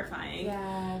be terrifying.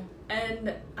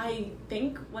 And I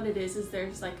think what it is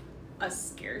there's like a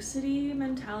scarcity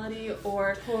mentality,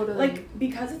 or like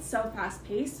because it's so fast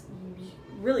paced,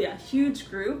 really a huge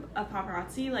group of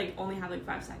paparazzi like only have like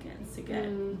 5 seconds to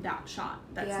get that shot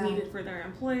that's needed for their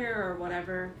employer or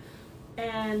whatever.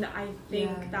 And I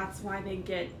think that's why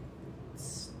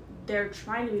they're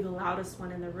trying to be the loudest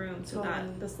one in the room so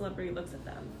that the celebrity looks at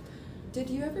them. Did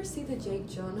you ever see the Jake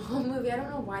Gyllenhaal movie? I don't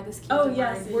know why this came to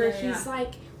mind. Where he's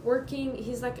like working,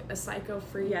 he's like a psycho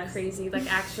freak, crazy,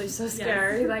 like actually so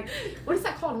scary. Like, what is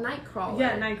that called? Nightcrawler.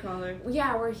 Yeah, Nightcrawler.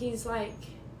 Yeah, where he's like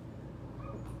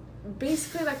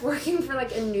basically like working for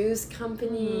like a news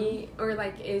company or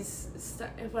like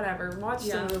whatever. Watch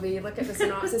the movie, look at the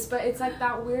synopsis, but it's like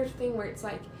that weird thing where it's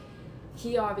like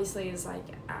he obviously is like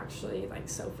actually like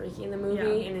so freaky in the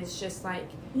movie and it's just like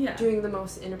doing the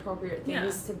most inappropriate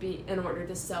things to be in order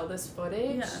to sell this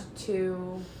footage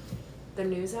to the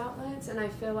news outlets. And I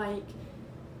feel like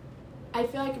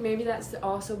maybe that's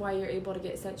also why you're able to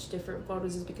get such different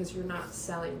photos, is because you're not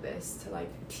selling this to like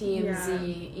TMZ,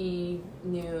 E!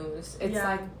 News. It's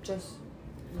like just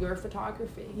your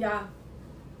photography.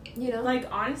 You know? Like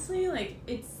honestly, like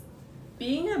it's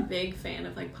being a big fan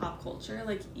of like pop culture,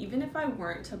 like even if I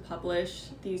weren't to publish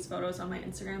these photos on my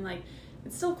Instagram, like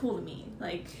it's still cool to me.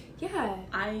 Like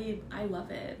I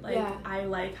love it. Like I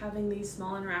like having these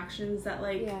small interactions that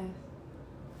like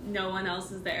no one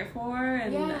else is there for,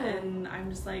 and I'm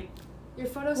just like, your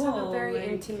photos have a very like,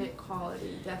 intimate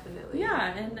quality, definitely.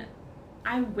 And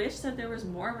I wish that there was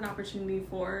more of an opportunity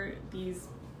for these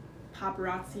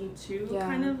paparazzi to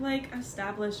kind of like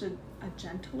establish a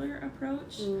gentler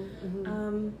approach.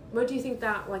 What do you think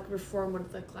that like reform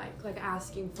would look like? Like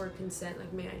asking for consent,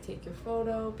 like may I take your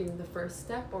photo, being the first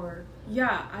step, or?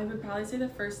 I would probably say the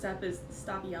first step is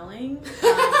stop yelling.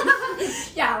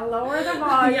 Lower the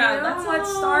volume. Let's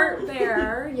start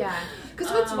there.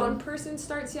 Because once one person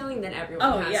starts yelling, then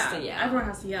everyone has to yell. Everyone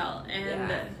has to yell,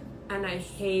 and I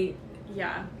hate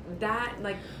that,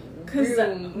 like, because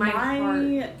my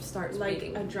heart starts like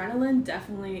beating. Adrenaline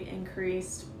definitely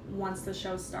increased once the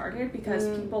show started, because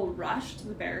people rushed to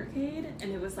the barricade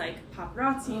and it was like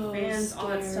paparazzi, fans, all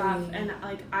that stuff, and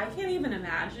like I can't even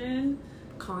imagine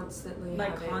constantly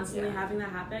having that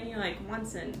happen. You're like,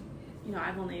 once, and you know,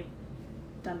 I've only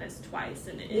done this twice,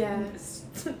 and it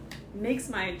makes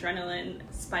my adrenaline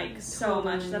spike so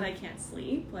much that I can't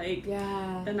sleep. Like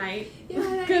the night,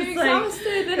 you're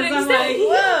exhausted. The next I'm day.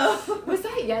 like, whoa. Was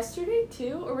that yesterday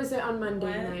too, or was it on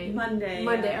Monday night? Monday.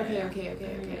 Okay.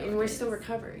 And we're still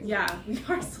recovering. We are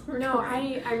still recovering. No,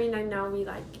 I mean, I know we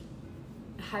like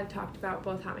have talked about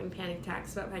both having panic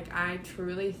attacks, but like I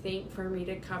truly think for me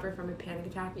to recover from a panic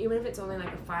attack, even if it's only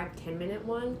like a 5-10 minute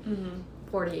one,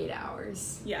 48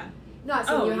 hours. Yeah. Not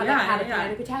saying you haven't had a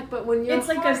panic attack, but when your it's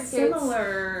like a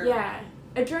similar.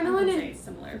 Adrenaline is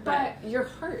similar, but your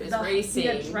heart is racing.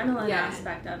 The adrenaline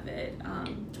aspect of it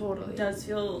totally does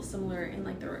feel similar in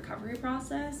like the recovery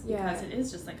process because it is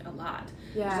just like a lot.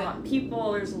 Yeah. There's a lot of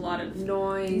people. There's a lot of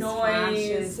noise.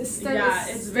 Flashes.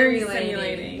 It's very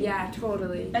stimulating. Yeah,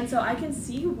 totally. And so I can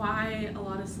see why a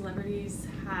lot of celebrities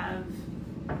have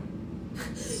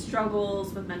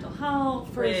struggles with mental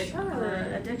health, with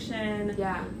addiction.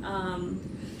 Yeah.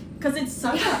 Because it's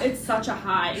such a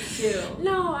high too.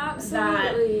 No,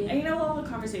 absolutely. And all the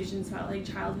conversations about like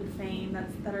childhood fame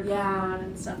that are going on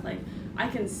and stuff, like I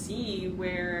can see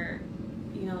where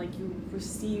like you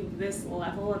receive this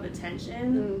level of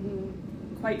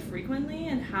attention quite frequently,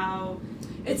 and how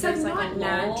it's like not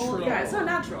natural. Yeah, it's not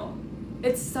natural.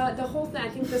 It's the whole thing. I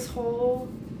think this whole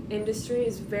industry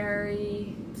is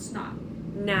very. It's not.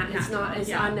 It's not. It's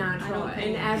unnatural.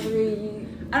 I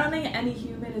don't think any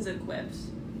human is equipped.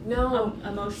 No,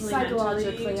 emotionally,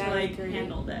 psychologically, mentally, to like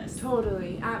handle this.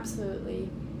 Totally, absolutely.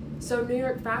 So New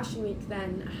York Fashion Week,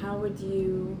 then, how would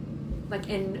you, like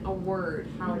in a word,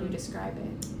 how would you describe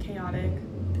it? Chaotic.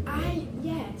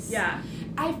 Yes. Yeah.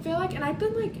 I feel like, and I've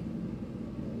been like,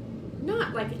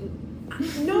 not like,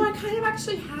 no, I kind of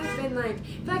actually have been like,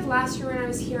 I feel like last year when I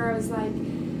was here, I was like,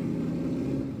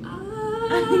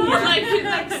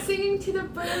 like singing to the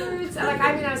birds. Like,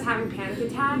 I mean, I was having panic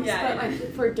attacks, but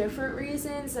like for different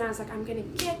reasons. And I was like, I'm gonna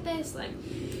get this. Like,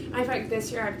 I feel like this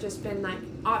year I've just been like,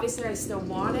 obviously I still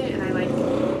want it, and I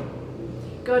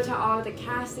like go to all of the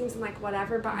castings and like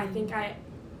whatever. But I think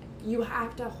you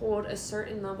have to hold a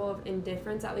certain level of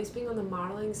indifference, at least being on the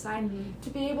modeling side, to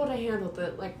be able to handle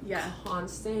the like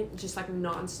constant, just like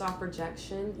nonstop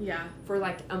rejection for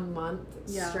like a month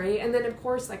straight. And then of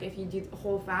course, like if you do the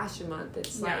whole fashion month,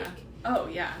 it's like, oh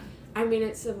yeah, I mean,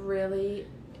 it's a really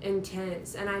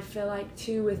intense. And I feel like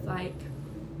too with like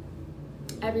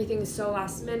everything's so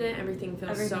last minute, everything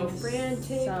feels so frantic,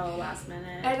 so last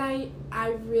minute. And I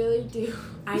really do.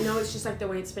 I know it's just like the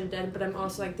way it's been done, but I'm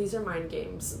also like, these are mind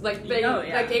games. Like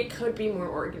like it could be more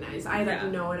organized. I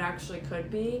like know it actually could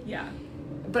be. Yeah.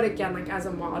 But again, like as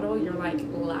a model, you're like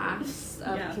last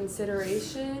of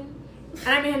consideration. And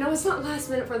I mean, I know it's not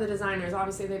last minute for the designers.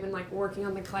 Obviously, they've been like working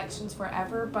on the collections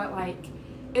forever, but like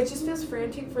it just feels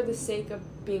frantic for the sake of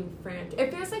being frantic.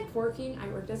 It feels like I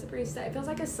worked as a barista. It feels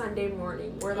like a Sunday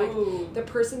morning where like the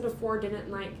person before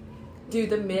didn't like do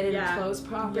the mid and close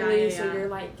properly, so you're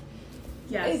like,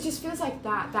 it just feels like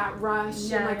that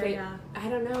rush and like I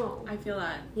don't know. I feel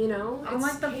that. On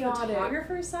like the chaotic.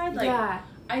 photographer side, like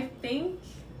I think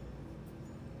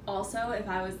also if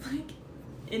I was like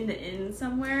in the inn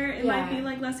somewhere, it might be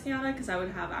like less chaotic because I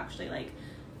would have actually like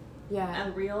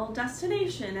a real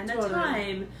destination and a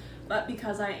time. But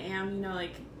because I am,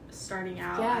 like starting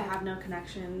out, I have no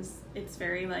connections. It's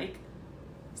very like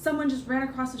someone just ran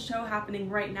across a show happening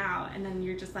right now, and then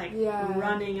you're just like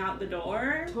running out the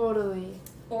door. Totally.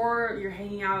 Or you're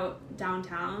hanging out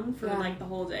downtown for like the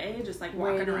whole day, just like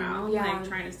walking around, like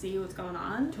trying to see what's going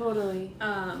on. Totally.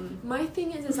 My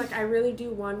thing is like I really do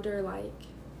wonder, like,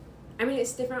 I mean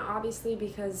it's different obviously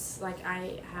because like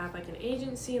I have like an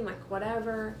agency and like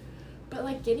whatever, but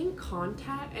like getting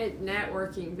contact and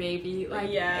networking, baby, like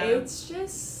it's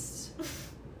just.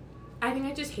 I think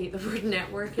I just hate the word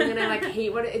networking, and I like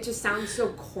hate what it just sounds so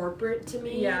corporate to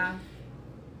me. Yeah.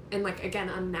 And like again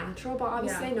unnatural, but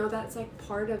obviously I know that's like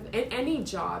part of any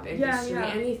job industry,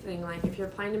 anything. Like if you're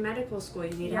applying to medical school,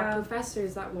 you need to have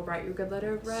professors that will write you a good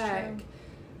letter of rec.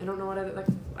 I don't know what other like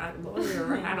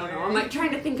lawyer. I don't know. I'm like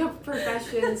trying to think of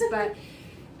professions, but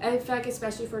I feel like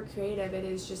especially for creative, it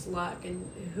is just luck and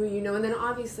who you know, and then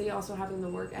obviously also having the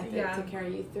work ethic to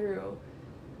carry you through.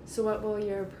 So what will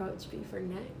your approach be for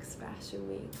next Fashion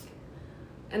Week?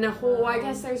 And the whole, I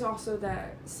guess there's also the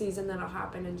season that'll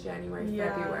happen in January,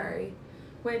 February.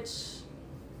 Which,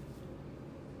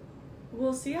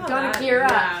 we'll see how gotta gear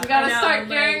up. You gotta start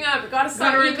gearing up. You gotta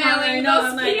start emailing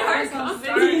those PR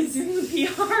companies. Doing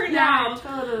PR now. Yeah,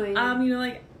 totally.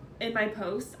 Like, in my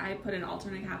post, I put an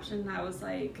alternate caption that was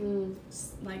like,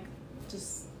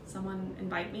 just someone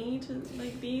invite me to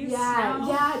like these.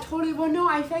 Yeah, totally. Well, no,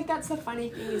 I feel like that's the funny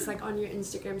thing is like on your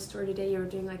Instagram story today, you were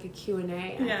doing like a Q&A, and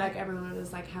I feel like everyone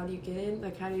was like, "How do you get in?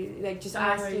 Like, how do you like just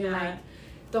asking like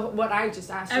what I just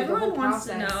asked you." Everyone the whole wants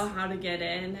process. to know how to get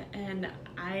in, and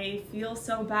I feel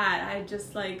so bad. I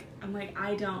just like I'm like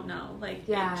I don't know. Like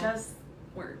it just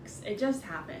works. It just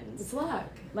happens. It's luck.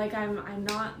 Like I'm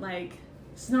not like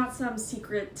it's not some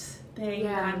secret thing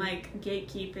Yeah. that I'm like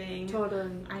gatekeeping.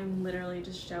 Totally. I'm literally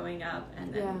just showing up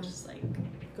and then just like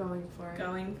going for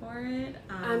it.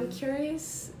 I'm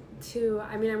curious too.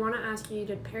 I mean, I want to ask you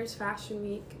did Paris Fashion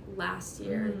Week last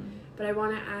year, but I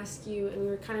want to ask you, and we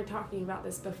were kind of talking about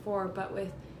this before, but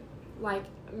with like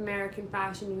American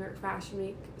fashion, New York Fashion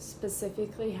Week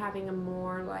specifically having a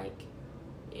more like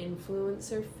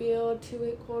influencer feel to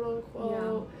it, quote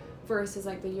unquote, versus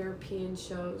like the European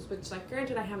shows, which like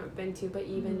granted I haven't been to, but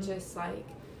even just like,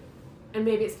 and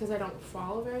maybe it's because I don't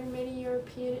follow very many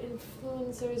European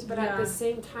influencers, but at the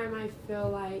same time I feel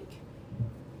like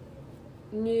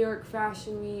New York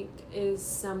Fashion Week is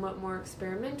somewhat more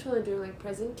experimental and doing like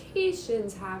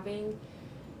presentations, having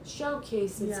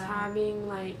showcases, having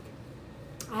like,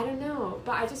 I don't know,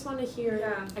 but I just want to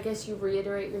hear, I guess you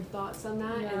reiterate your thoughts on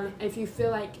that, and if you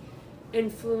feel like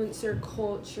influencer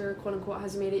culture, quote unquote,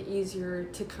 has made it easier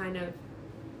to kind of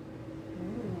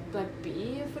like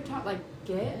be a photographer, like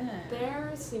get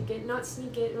there, sneak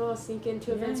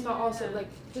into events, but also like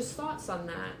just thoughts on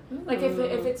that. Like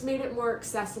if it's made it more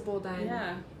accessible than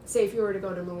say if you were to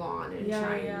go to Milan and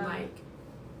try and like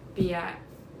be at,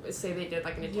 say they did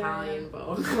like an Italian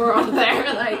Vogue world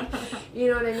there, like, you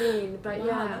know what I mean? But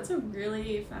that's a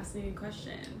really fascinating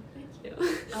question. Thank you.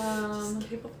 Just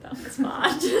came up that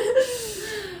spot.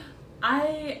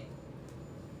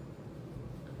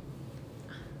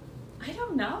 I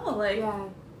don't know, like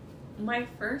my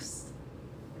first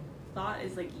thought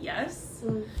is like yes,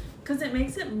 because it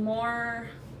makes it more.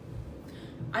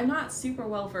 I'm not super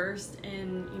well versed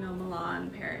in, you know, Milan,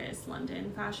 Paris,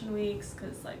 London fashion weeks,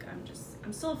 because like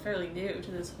I'm still fairly new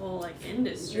to this whole like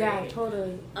industry. Yeah,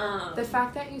 totally. The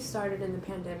fact that you started in the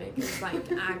pandemic is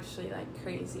like actually like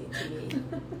crazy to me.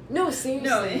 No,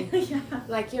 seriously. No,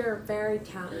 like you're very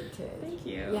talented. Thank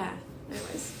you. Yeah.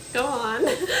 Anyways, go on.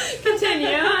 Continue.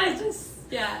 I just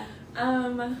I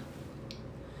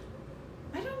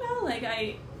don't know, like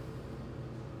I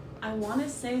want to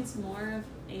say it's more of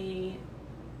a,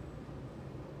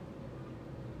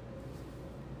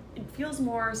 it feels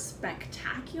more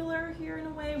spectacular here in a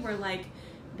way, where like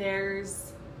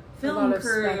there's film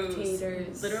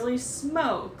crews, literally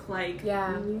smoke, like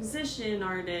musician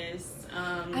artists,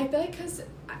 I feel like because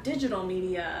digital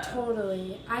media.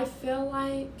 Totally. I feel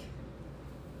like,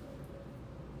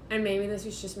 and maybe this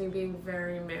was just me being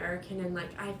very American, and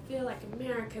like I feel like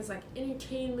America's like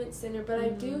entertainment center, but I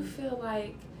do feel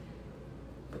like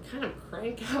we kind of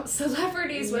crank out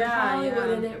celebrities with Hollywood,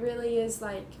 and it really is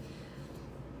like,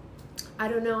 I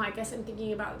don't know, I guess I'm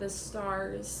thinking about the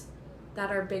stars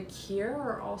that are big here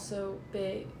are also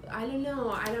big. I don't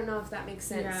know if that makes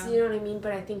sense. You know what I mean?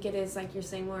 But I think it is, like you're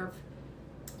saying, more of,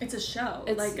 it's a show.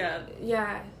 It's like a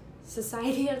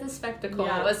Society of the Spectacle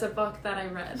was a book that I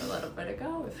read a little bit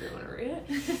ago, if you want to read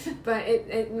it. But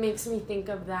it makes me think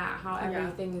of that, how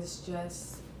everything is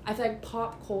just, I feel like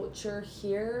pop culture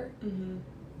here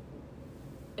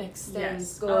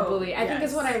extends globally. I think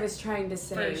is what I was trying to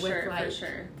say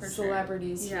with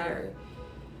celebrities here.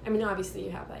 I mean, obviously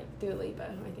you have like Dua Lipa,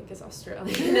 who I think is Australian,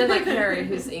 and then like Harry,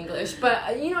 who's English.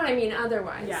 But you know what I mean?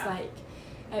 Otherwise, like,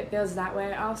 it feels that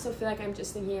way. I also feel like I'm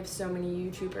just thinking of so many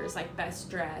YouTubers, like Best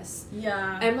Dress.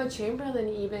 Yeah. Emma Chamberlain,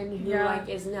 even, who like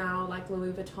is now like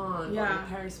Louis Vuitton. Yeah. Or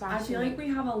Paris Fashion. I feel like we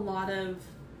have a lot of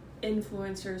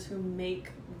influencers who make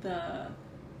the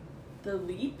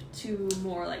leap to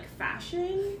more like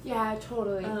fashion. Yeah,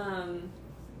 totally.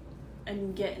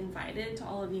 And get invited to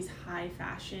all of these high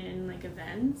fashion like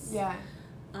events. Yeah.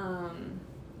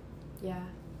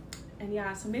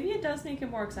 And so maybe it does make it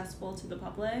more accessible to the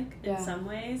public in some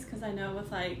ways, because I know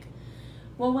with like,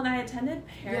 well, when I attended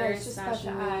Paris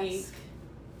Fashion Week,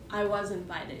 I was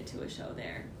invited to a show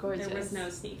there. Gorgeous. There was no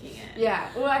sneaking in. Yeah,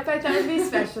 well, I thought that would be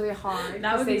especially hard.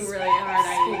 That would be really hard.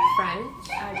 I speak French.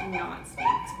 I do not speak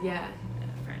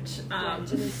French.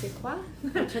 Je ne sais quoi.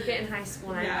 I took it in high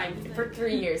school, and for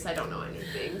 3 years I don't know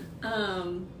anything.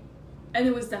 And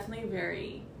it was definitely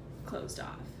very closed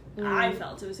off. I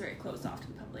felt it was very closed off to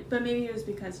the public, but maybe it was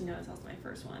because, you know, it's also my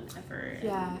first one ever,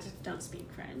 and don't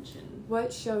speak French. And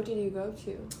what show did you go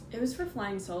to? It was for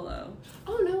Flying Solo.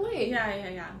 Oh, no way.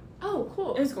 Yeah. Oh,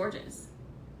 cool. It was gorgeous.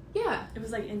 Yeah. It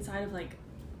was like inside of like,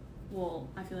 well,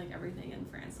 I feel like everything in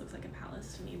France looks like a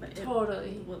palace to me, but it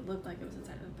would look like it was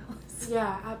inside of a palace.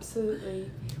 Yeah,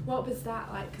 absolutely. What was that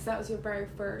like? Because that was your very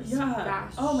first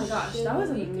fashion. Oh my gosh, that was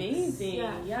amazing.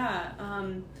 Yeah.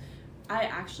 I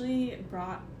actually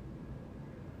brought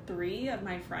 3 of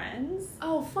my friends.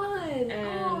 Oh, fun.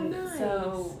 And nice.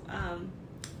 So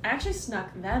I actually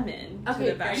snuck them in to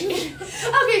the fashion.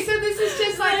 Okay, so this is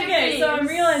just like okay. So I'm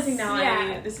realizing now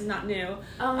this is not new.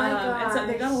 Oh my gosh. And so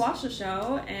they got to watch the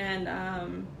show,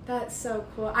 and that's so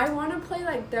cool. I want to play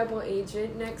like double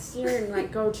agent next year and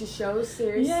like go to shows.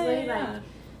 Seriously, like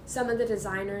some of the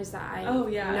designers that I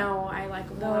know I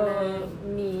like want to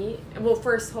meet. Well,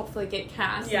 first hopefully get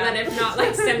cast, and then if not,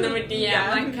 like send them a DM.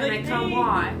 Like, can I come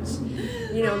watch?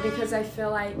 You know, because I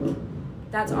feel like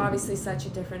that's obviously such a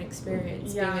different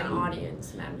experience being an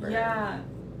audience member. Yeah.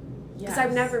 Because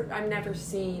I've never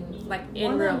seen like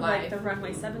in real life. Like the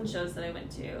Runway 7 shows that I went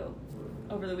to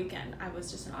over the weekend, I was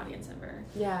just an audience member.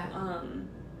 Yeah.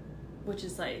 Which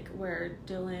is like where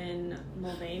Dylan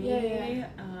Mulvaney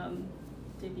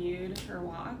debuted her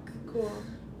walk. Cool.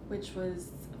 Which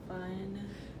was fun.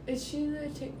 Is she the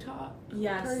TikTok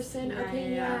person? Yeah,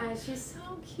 okay, yeah. She's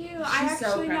so cute. She's I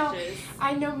actually so know.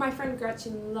 I know my friend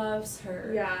Gretchen loves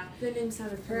her. Yeah. The name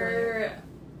sounded familiar.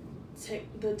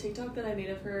 The TikTok that I made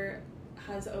of her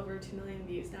has over 2 million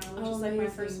views now, which is like my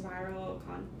first viral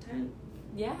content.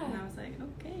 Yeah. And I was like,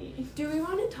 okay. Do we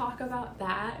want to talk about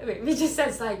that? Maybe just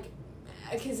as like,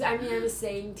 because I mean, I was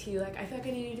saying to you, like, I feel like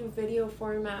I need to do video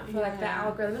format for like the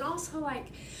algorithm, and also like,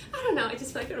 I don't know, I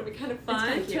just feel like it'll be kind of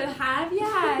fun to have,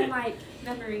 and like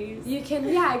memories. You can,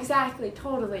 exactly,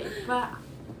 totally. But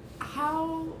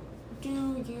how do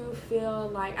you feel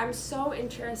like? I'm so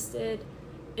interested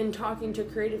in talking to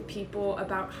creative people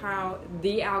about how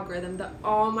the algorithm, the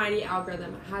almighty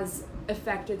algorithm, has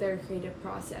affected their creative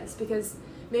process, because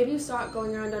maybe you saw it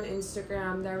going around on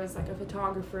Instagram. There was like a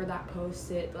photographer that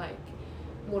posted like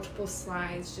multiple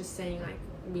slides just saying like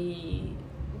do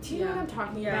you know what I'm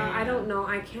talking about? I don't know.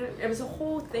 I can't. It was a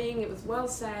whole thing. It was well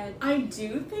said. I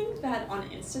do think that on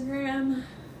Instagram,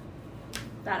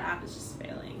 that app is just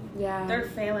failing. Yeah. They're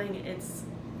failing its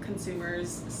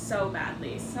consumers so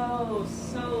badly.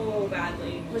 So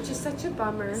badly. Which is such a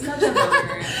bummer. Such a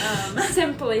bummer.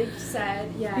 Simply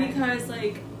said, Because,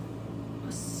 like,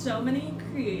 so many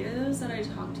creatives that I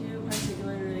talk to,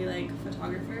 particularly, like,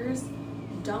 photographers,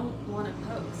 don't want to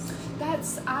post.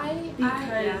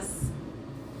 Because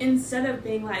instead of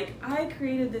being like, I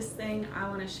created this thing, I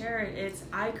want to share it, it's,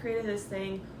 I created this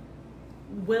thing,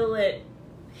 will it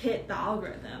hit the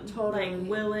algorithm? Totally. Like,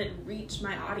 will it reach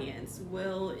my audience?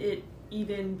 Will it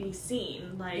even be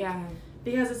seen? Like,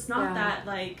 because it's not that,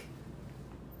 like,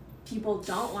 people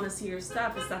don't want to see your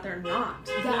stuff, it's that they're not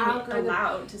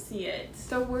allowed to see it.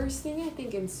 The worst thing, I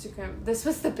think, Instagram, this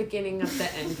was the beginning of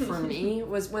the end for me,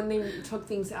 was when they took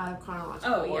things out of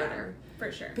chronological order.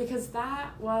 For sure. Because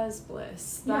that was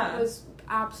bliss. That was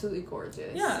absolutely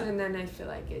gorgeous. Yeah. And then I feel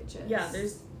like it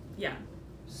just...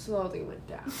 slowly went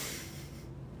down.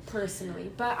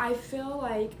 Personally. But I feel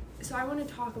like... So I want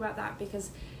to talk about that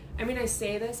because... I mean, I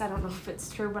say this, I don't know if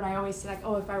it's true, but I always say, like,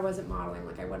 if I wasn't modeling,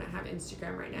 like, I wouldn't have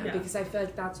Instagram right now. Yeah. Because I feel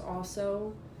like that's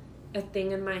also a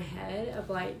thing in my head of,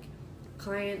 like,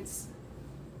 clients,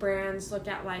 brands look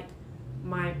at, like,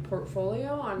 my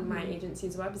portfolio on my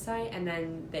agency's website, and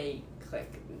then they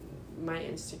click my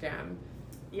Instagram.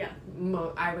 Yeah.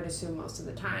 I would assume most of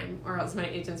the time, or else my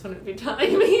agents wouldn't be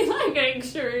telling me, like, make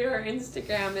sure your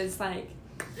Instagram is, like,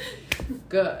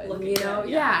 good, you know?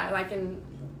 Yeah, like, in...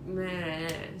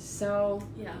 So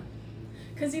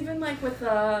because even like with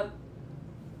the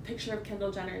picture of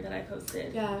Kendall Jenner that I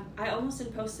posted, I almost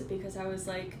didn't post it because I was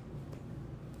like,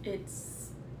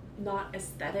 it's not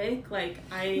aesthetic. Like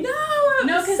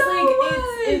because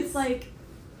it's like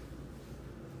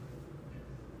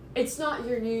it's not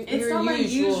your my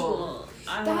usual.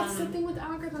 That's the thing with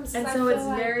algorithms. And so it's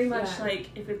very much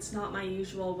like, if it's not my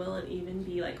usual, will it even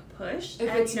be like pushed?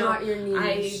 If it's not your niche.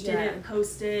 I didn't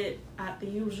post it at the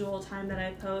usual time that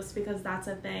I post because that's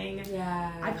a thing.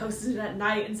 Yeah. I posted it at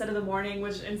night instead of the morning,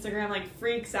 which Instagram like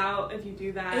freaks out if you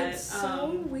do that. It's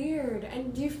so weird.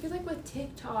 And do you feel like with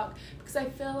TikTok, because I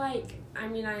feel like, I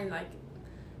mean, I like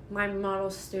my model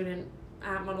student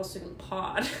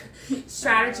pod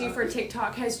strategy for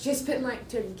TikTok has just been like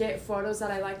to get photos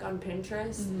that I like on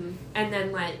Pinterest and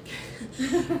then like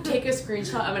take a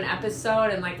screenshot of an episode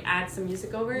and like add some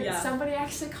music over it. Somebody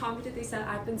actually commented, they said,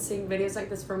 I've been seeing videos like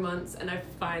this for months and I'm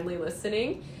finally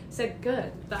listening. I said,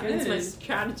 good, that means my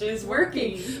strategy is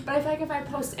working. But I feel like if I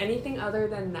post anything other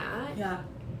than that,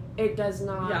 it does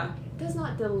not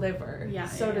deliver,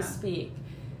 so to speak.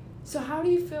 So how do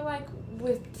you feel like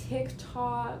with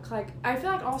TikTok, like, I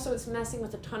feel like also it's messing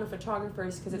with a ton of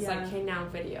photographers because it's like, hey, now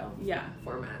video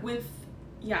format. With,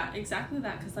 exactly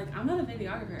that, because, like, I'm not a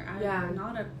videographer. I'm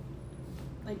not a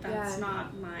Like, that's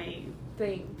not my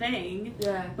thing.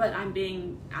 Yeah. But I'm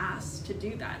being asked to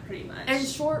do that pretty much. And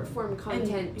short form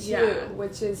content too,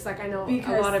 which is like, I know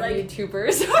because, a lot of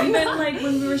YouTubers. Even like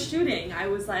when we were shooting, I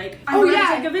was like, I want to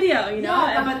take a video, you know?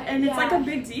 And it's like a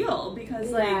big deal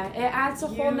because like it adds a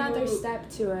whole nother step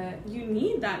to it. You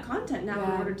need that content now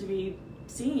in order to be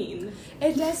seen.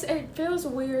 It does. It feels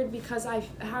weird because I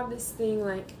have this thing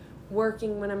like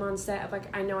working when I'm on set of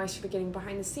like, I know I should be getting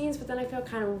behind the scenes, but then I feel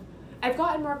kind of, I've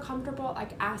gotten more comfortable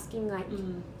like asking like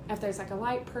if there's like a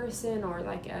light person or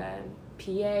like a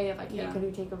PA of like, hey, could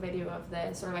you take a video of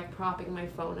this, or like propping my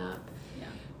phone up.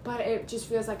 But it just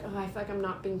feels like, I feel like I'm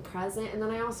not being present, and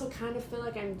then I also kind of feel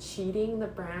like I'm cheating the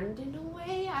brand in a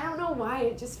way. I don't know why.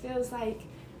 It just feels like,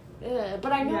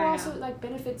 but I know also like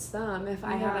benefits them if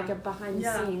I have like a behind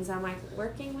the scenes. I'm like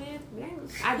working with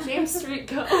at James Street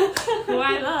Co, who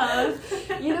I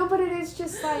love, you know. But it is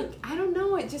just like, I don't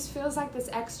know. It just feels like this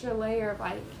extra layer of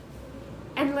like.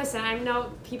 And listen, I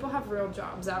know people have real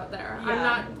jobs out there. I'm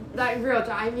not like real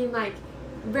job. I mean like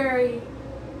very.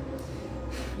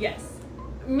 Yes.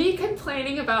 Me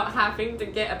complaining about having to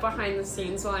get behind the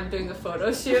scenes while I'm doing a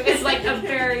photo shoot is like a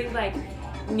very like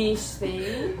niche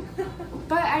thing.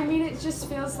 But I mean, it just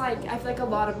feels like I feel like a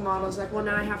lot of models like, well,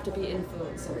 now I have to be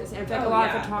influencers, and I feel like a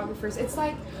lot of photographers. It's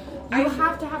like you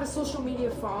have to have a social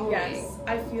media following. Yes,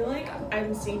 I feel like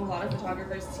I'm seeing a lot of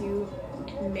photographers to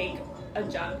make a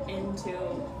jump into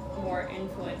more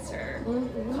influencer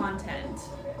content.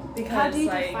 Because how do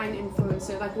you define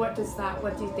influencer? Like, what do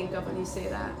you think of when you say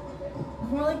that?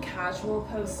 More like casual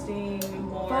posting,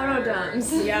 more photo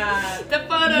dumps. Yeah, the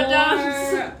photo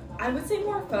dumps. I would say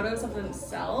more photos of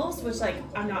themselves, which like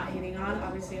I'm not hating on.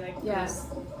 Obviously, like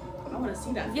I want to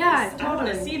see that. Yeah, face. totally. I want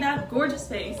to see that gorgeous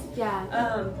face.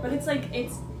 Yeah. But it's like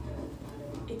it's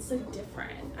like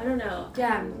different. I don't know.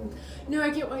 Yeah. No,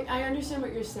 I understand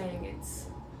what you're saying. It's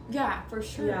for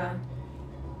sure. Yeah.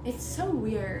 It's so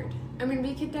weird. I mean,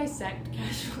 we could dissect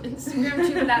casual Instagram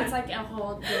too, but that's like a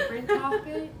whole different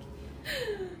topic.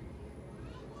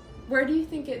 Where do you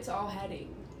think it's all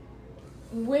heading?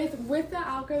 With the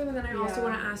algorithm, and then I also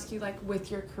want to ask you, like, with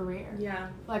your career. Yeah.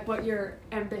 Like, what your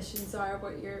ambitions are,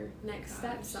 what your next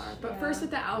steps are. But first,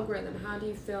 with the algorithm, how do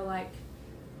you feel like,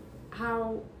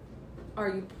 how are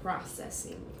you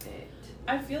processing it?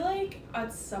 I feel like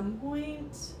at some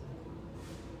point,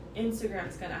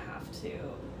 Instagram's gonna have to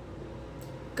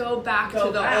go back to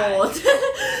the old.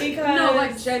 Because no,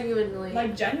 like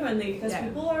genuinely, because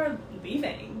people are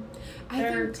leaving.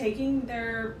 They're taking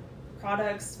their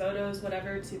products, photos,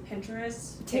 whatever, to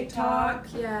Pinterest, TikTok.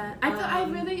 Yeah, I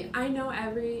know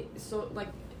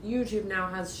YouTube now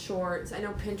has shorts. I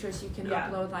know Pinterest, you can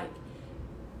upload like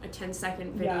a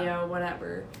 10-second video,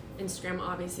 whatever. Instagram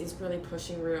obviously is really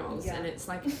pushing Reels, and it's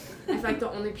like, I feel like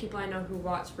the only people I know who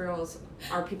watch Reels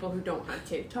are people who don't have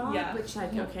TikTok, which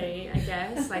like, okay, I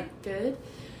guess, like, good.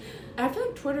 I feel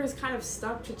like Twitter is kind of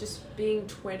stuck to just being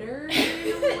Twitter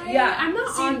in a way. I'm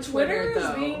not on Twitter,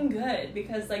 though. Twitter is being good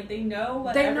because like they know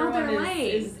what everyone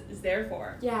is there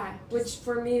for. Yeah, which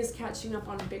for me is catching up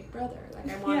on Big Brother.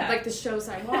 Like I want like the shows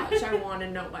I watch, I want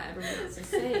to know what everyone else is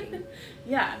saying.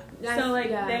 Yeah. So like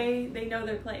they know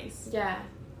their place. Yeah.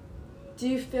 Do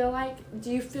you feel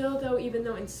though, even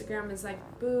though Instagram is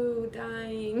like boo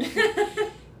dying,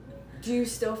 do you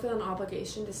still feel an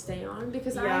obligation to stay on?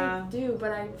 Because I do,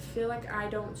 but I feel like I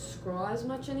don't scroll as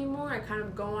much anymore. I kind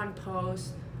of go on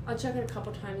posts. I'll check it a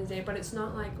couple times a day, but it's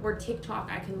not like where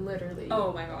TikTok I can literally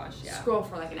scroll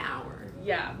for like an hour.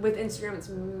 Yeah. With Instagram it's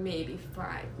maybe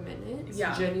 5 minutes.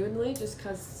 Yeah. Genuinely, just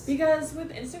because. Because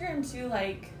with Instagram too,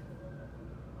 like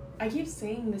I keep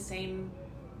seeing the same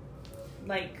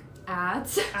like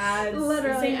ads literally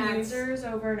the same users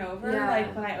over and over.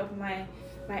 Like when I open my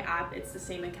app, it's the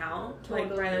same account, like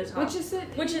right at the top.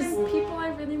 Which is people I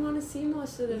really want to see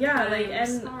most of the time. Yeah, like,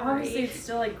 and obviously it's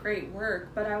still like great work,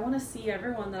 but I want to see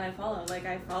everyone that I follow. Like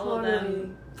I follow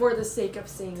them for the sake of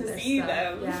seeing to their see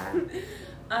stuff. them.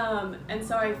 Yeah. And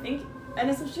so I think, and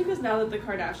especially because now that the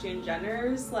Kardashian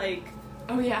Jenners like.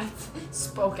 Oh yeah,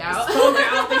 spoke out.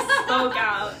 They spoke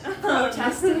out.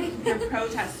 Protesting. They're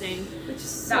protesting. Which is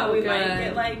so that we good. might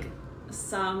get like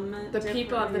some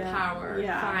people of the power.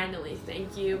 Yeah. Finally,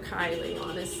 thank you, Kylie.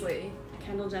 Honestly,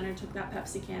 Kendall Jenner took that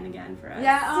Pepsi can again for us.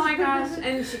 Yeah. Oh my gosh,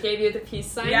 and she gave you the peace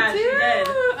sign too. Yeah, she did.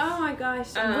 Oh my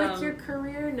gosh. With your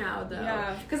career now,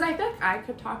 though, because I think I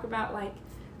could talk about like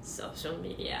social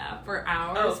media for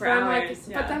hours. Oh, for hours.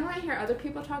 But then when I hear other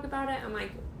people talk about it, I'm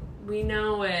like, we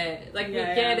know it, like we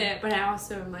get it, but I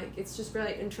also am like, it's just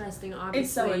really interesting, obviously.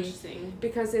 It's so interesting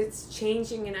because it's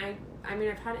changing, and I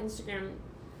mean I've had Instagram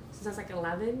since I was like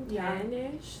 11,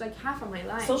 10-ish, like half of my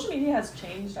life. Social media has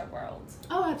changed our world.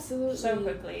 Oh, absolutely. So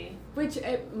quickly. Which,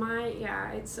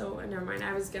 it's so, never mind.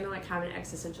 I was gonna like have an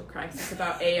existential crisis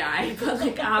about AI, but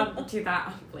like I'll do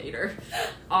that later,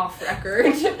 off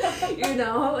record. You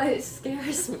know, it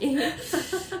scares me.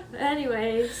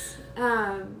 Anyways,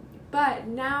 but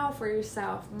now for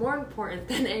yourself, more important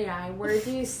than AI, where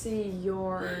do you see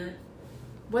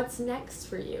what's next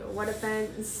for you? What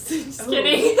events? Just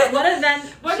kidding. What event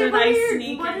should I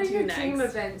sneak into next? What are your dream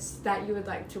events that you would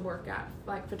like to work at,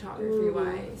 like photography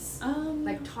wise?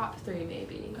 Like top 3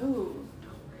 maybe. Ooh.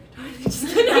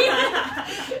 Just kidding.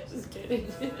 Just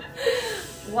kidding.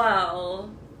 Well,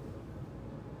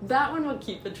 that one will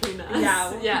keep between us. Yeah,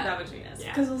 we'll keep that between us.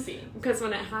 Because we'll see. Because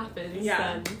when it happens,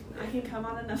 then I can come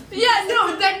on another. Yeah,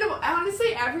 no.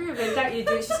 Honestly, every event that you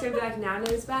do, it's just gonna be like,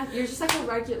 Nana's back. You're just like a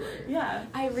regular. Yeah.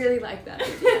 I really like that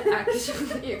idea.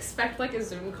 Actually, you expect like a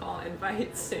Zoom call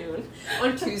invite soon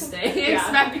on Tuesday.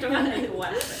 Expect one. Like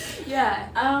whatever.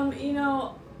 Yeah. You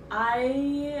know,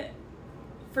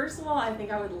 first of all, I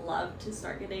think I would love to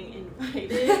start getting invited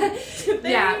to things.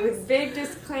 Yeah, with big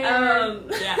disclaimer.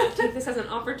 Take this as an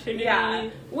opportunity. Yeah,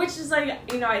 which is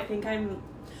like, you know, I think I'm...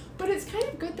 But it's kind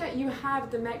of good that you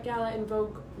have the Met Gala and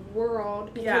Vogue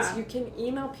world, because you can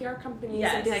email PR companies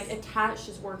and be like, attach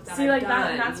this work that I've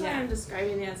done. That's why I'm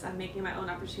describing it as I'm making my own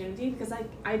opportunity, because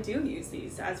I do use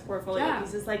these as portfolio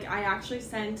pieces. Like, I actually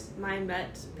sent my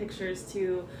Met pictures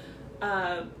to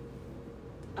a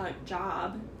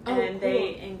job, and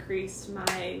they increased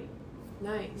my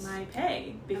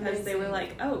pay because they were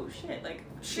like, oh shit, like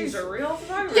she's a real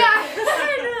photographer. Yeah,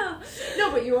 I know.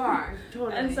 No, but you are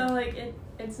totally. And so like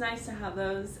it's nice to have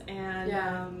those,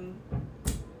 and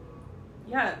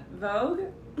Vogue.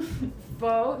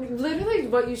 Literally,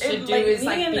 what you should do is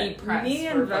be pressed. Me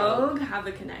and Vogue have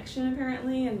a connection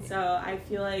apparently, and so I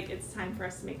feel like it's time for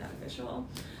us to make that official.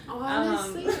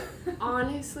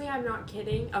 Honestly, I'm not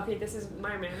kidding. Okay, this is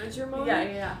my manager moment.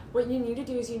 Yeah. What you need to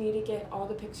do is you need to get all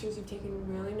the pictures you've taken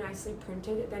really nicely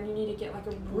printed. Then you need to get like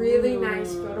a really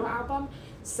nice photo album.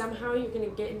 Somehow you're gonna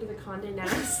get into the Condé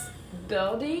Nast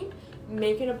building,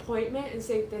 make an appointment, and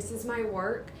say, this is my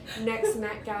work, next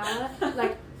Met Gala.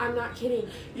 Like, I'm not kidding.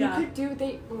 You could do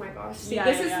oh my gosh. See,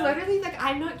 this is literally like,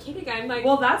 I'm not kidding. I'm like,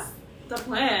 well, that's the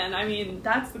plan. I mean,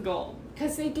 that's the goal.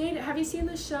 Because they did, have you seen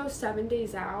the show 7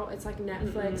 Days Out? It's like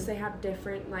Netflix. Mm-hmm. They have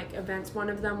different like events. One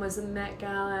of them was the Met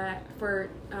Gala for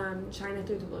China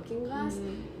Through the Looking Glass.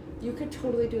 Mm-hmm. You could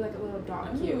totally do like a little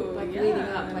docu, leading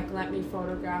up, like let me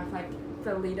photograph like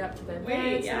the lead up to the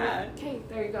event. Okay,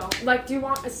 there you go. Like, do you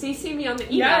want CC me on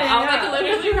the email? I'll like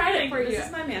literally write it for you. This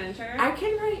is my manager. I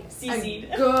can write CC'd.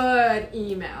 A good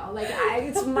email. Like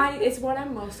it's what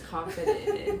I'm most confident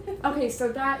in. Okay,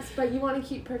 so but you want to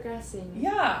keep progressing.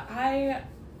 Yeah,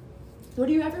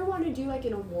 Would you ever want to do like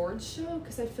an awards show?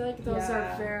 Because I feel like those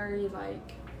are very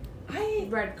like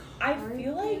red carpet. I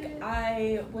feel like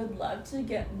I would love to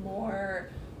get more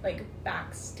like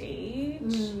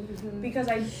backstage, because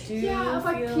I do feel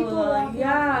like people like cute.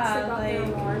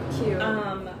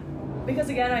 Because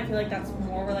again, I feel like that's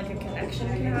more where like a connection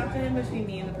can happen between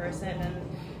me and the person,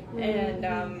 and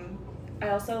I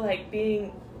also like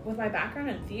being with my background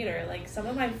in theater. Like, some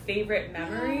of my favorite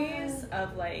memories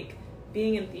of like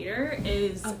being in theater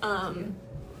is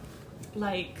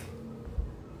like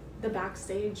the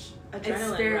backstage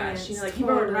adrenaline rush. You know, like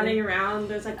people were running around.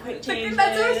 There's like quick changes.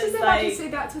 That's what I was just about to say.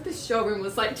 That's what the showroom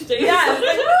was like today. Yeah,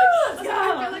 I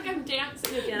feel like I'm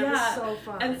dancing again. It was so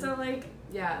fun. And so like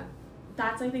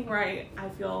that's I think where I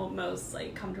feel most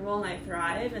like comfortable, and I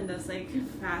thrive in those like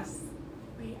fast.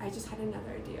 Wait, I just had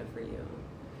another idea for you.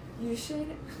 You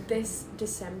should, this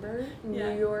December, New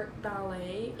York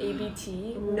Ballet,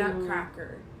 ABT,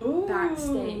 Nutcracker,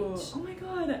 backstage. Oh my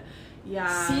god.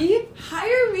 Yeah. See?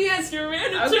 Hire me as your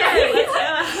manager. Okay.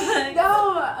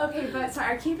 But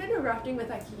sorry, I keep interrupting with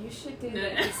like, you should do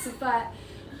this. But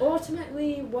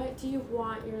ultimately, what do you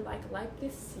want your like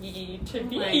legacy to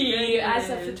be as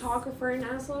a photographer and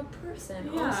as a person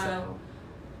also?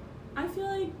 I feel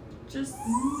like just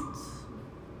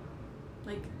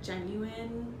like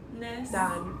genuineness.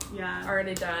 Done. Yeah.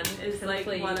 Already done. Is like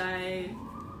what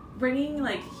bringing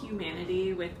like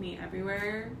humanity with me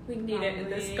everywhere. We need it in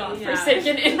this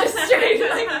godforsaken industry.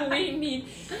 Like, we need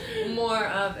more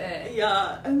of it.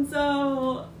 Yeah, and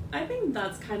so I think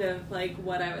that's kind of like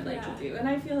what I would like to do, and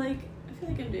I feel like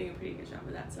I'm doing a pretty good job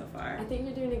of that so far. I think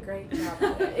you're doing a great job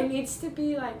of it. It needs to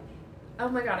be like, oh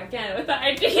my god, again with the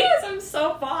ideas, I'm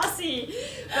so bossy.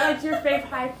 But like your fave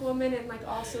hype woman, and like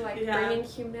also like bringing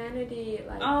humanity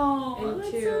like into.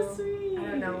 That's so sweet. I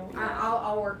don't know.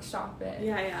 I'll workshop it.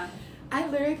 Yeah. I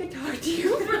literally could talk to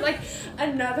you for like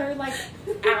another like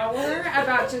hour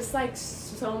about just like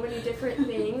so many different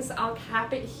things. I'll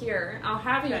cap it here. I'll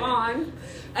have you on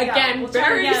again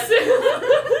very soon.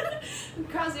 I'm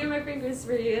crossing my fingers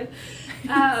for you.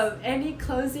 Any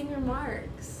closing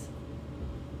remarks?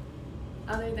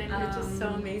 Other than you're just so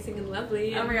amazing and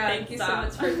lovely. Oh my God, thank you so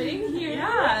much for being here.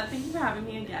 Yeah, thank you for having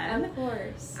me again. Of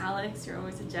course. Alex, you're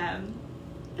always a gem.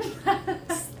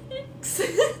 Thanks.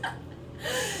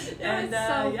 And so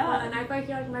fun. I feel like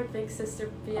you're like my big sister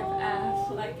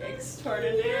BFF, like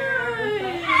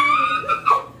extraordinaire.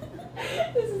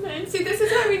 This is it. See, this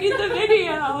is why we need the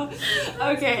video.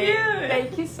 Okay.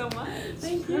 Thank you so much.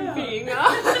 Thank for you. being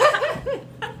on.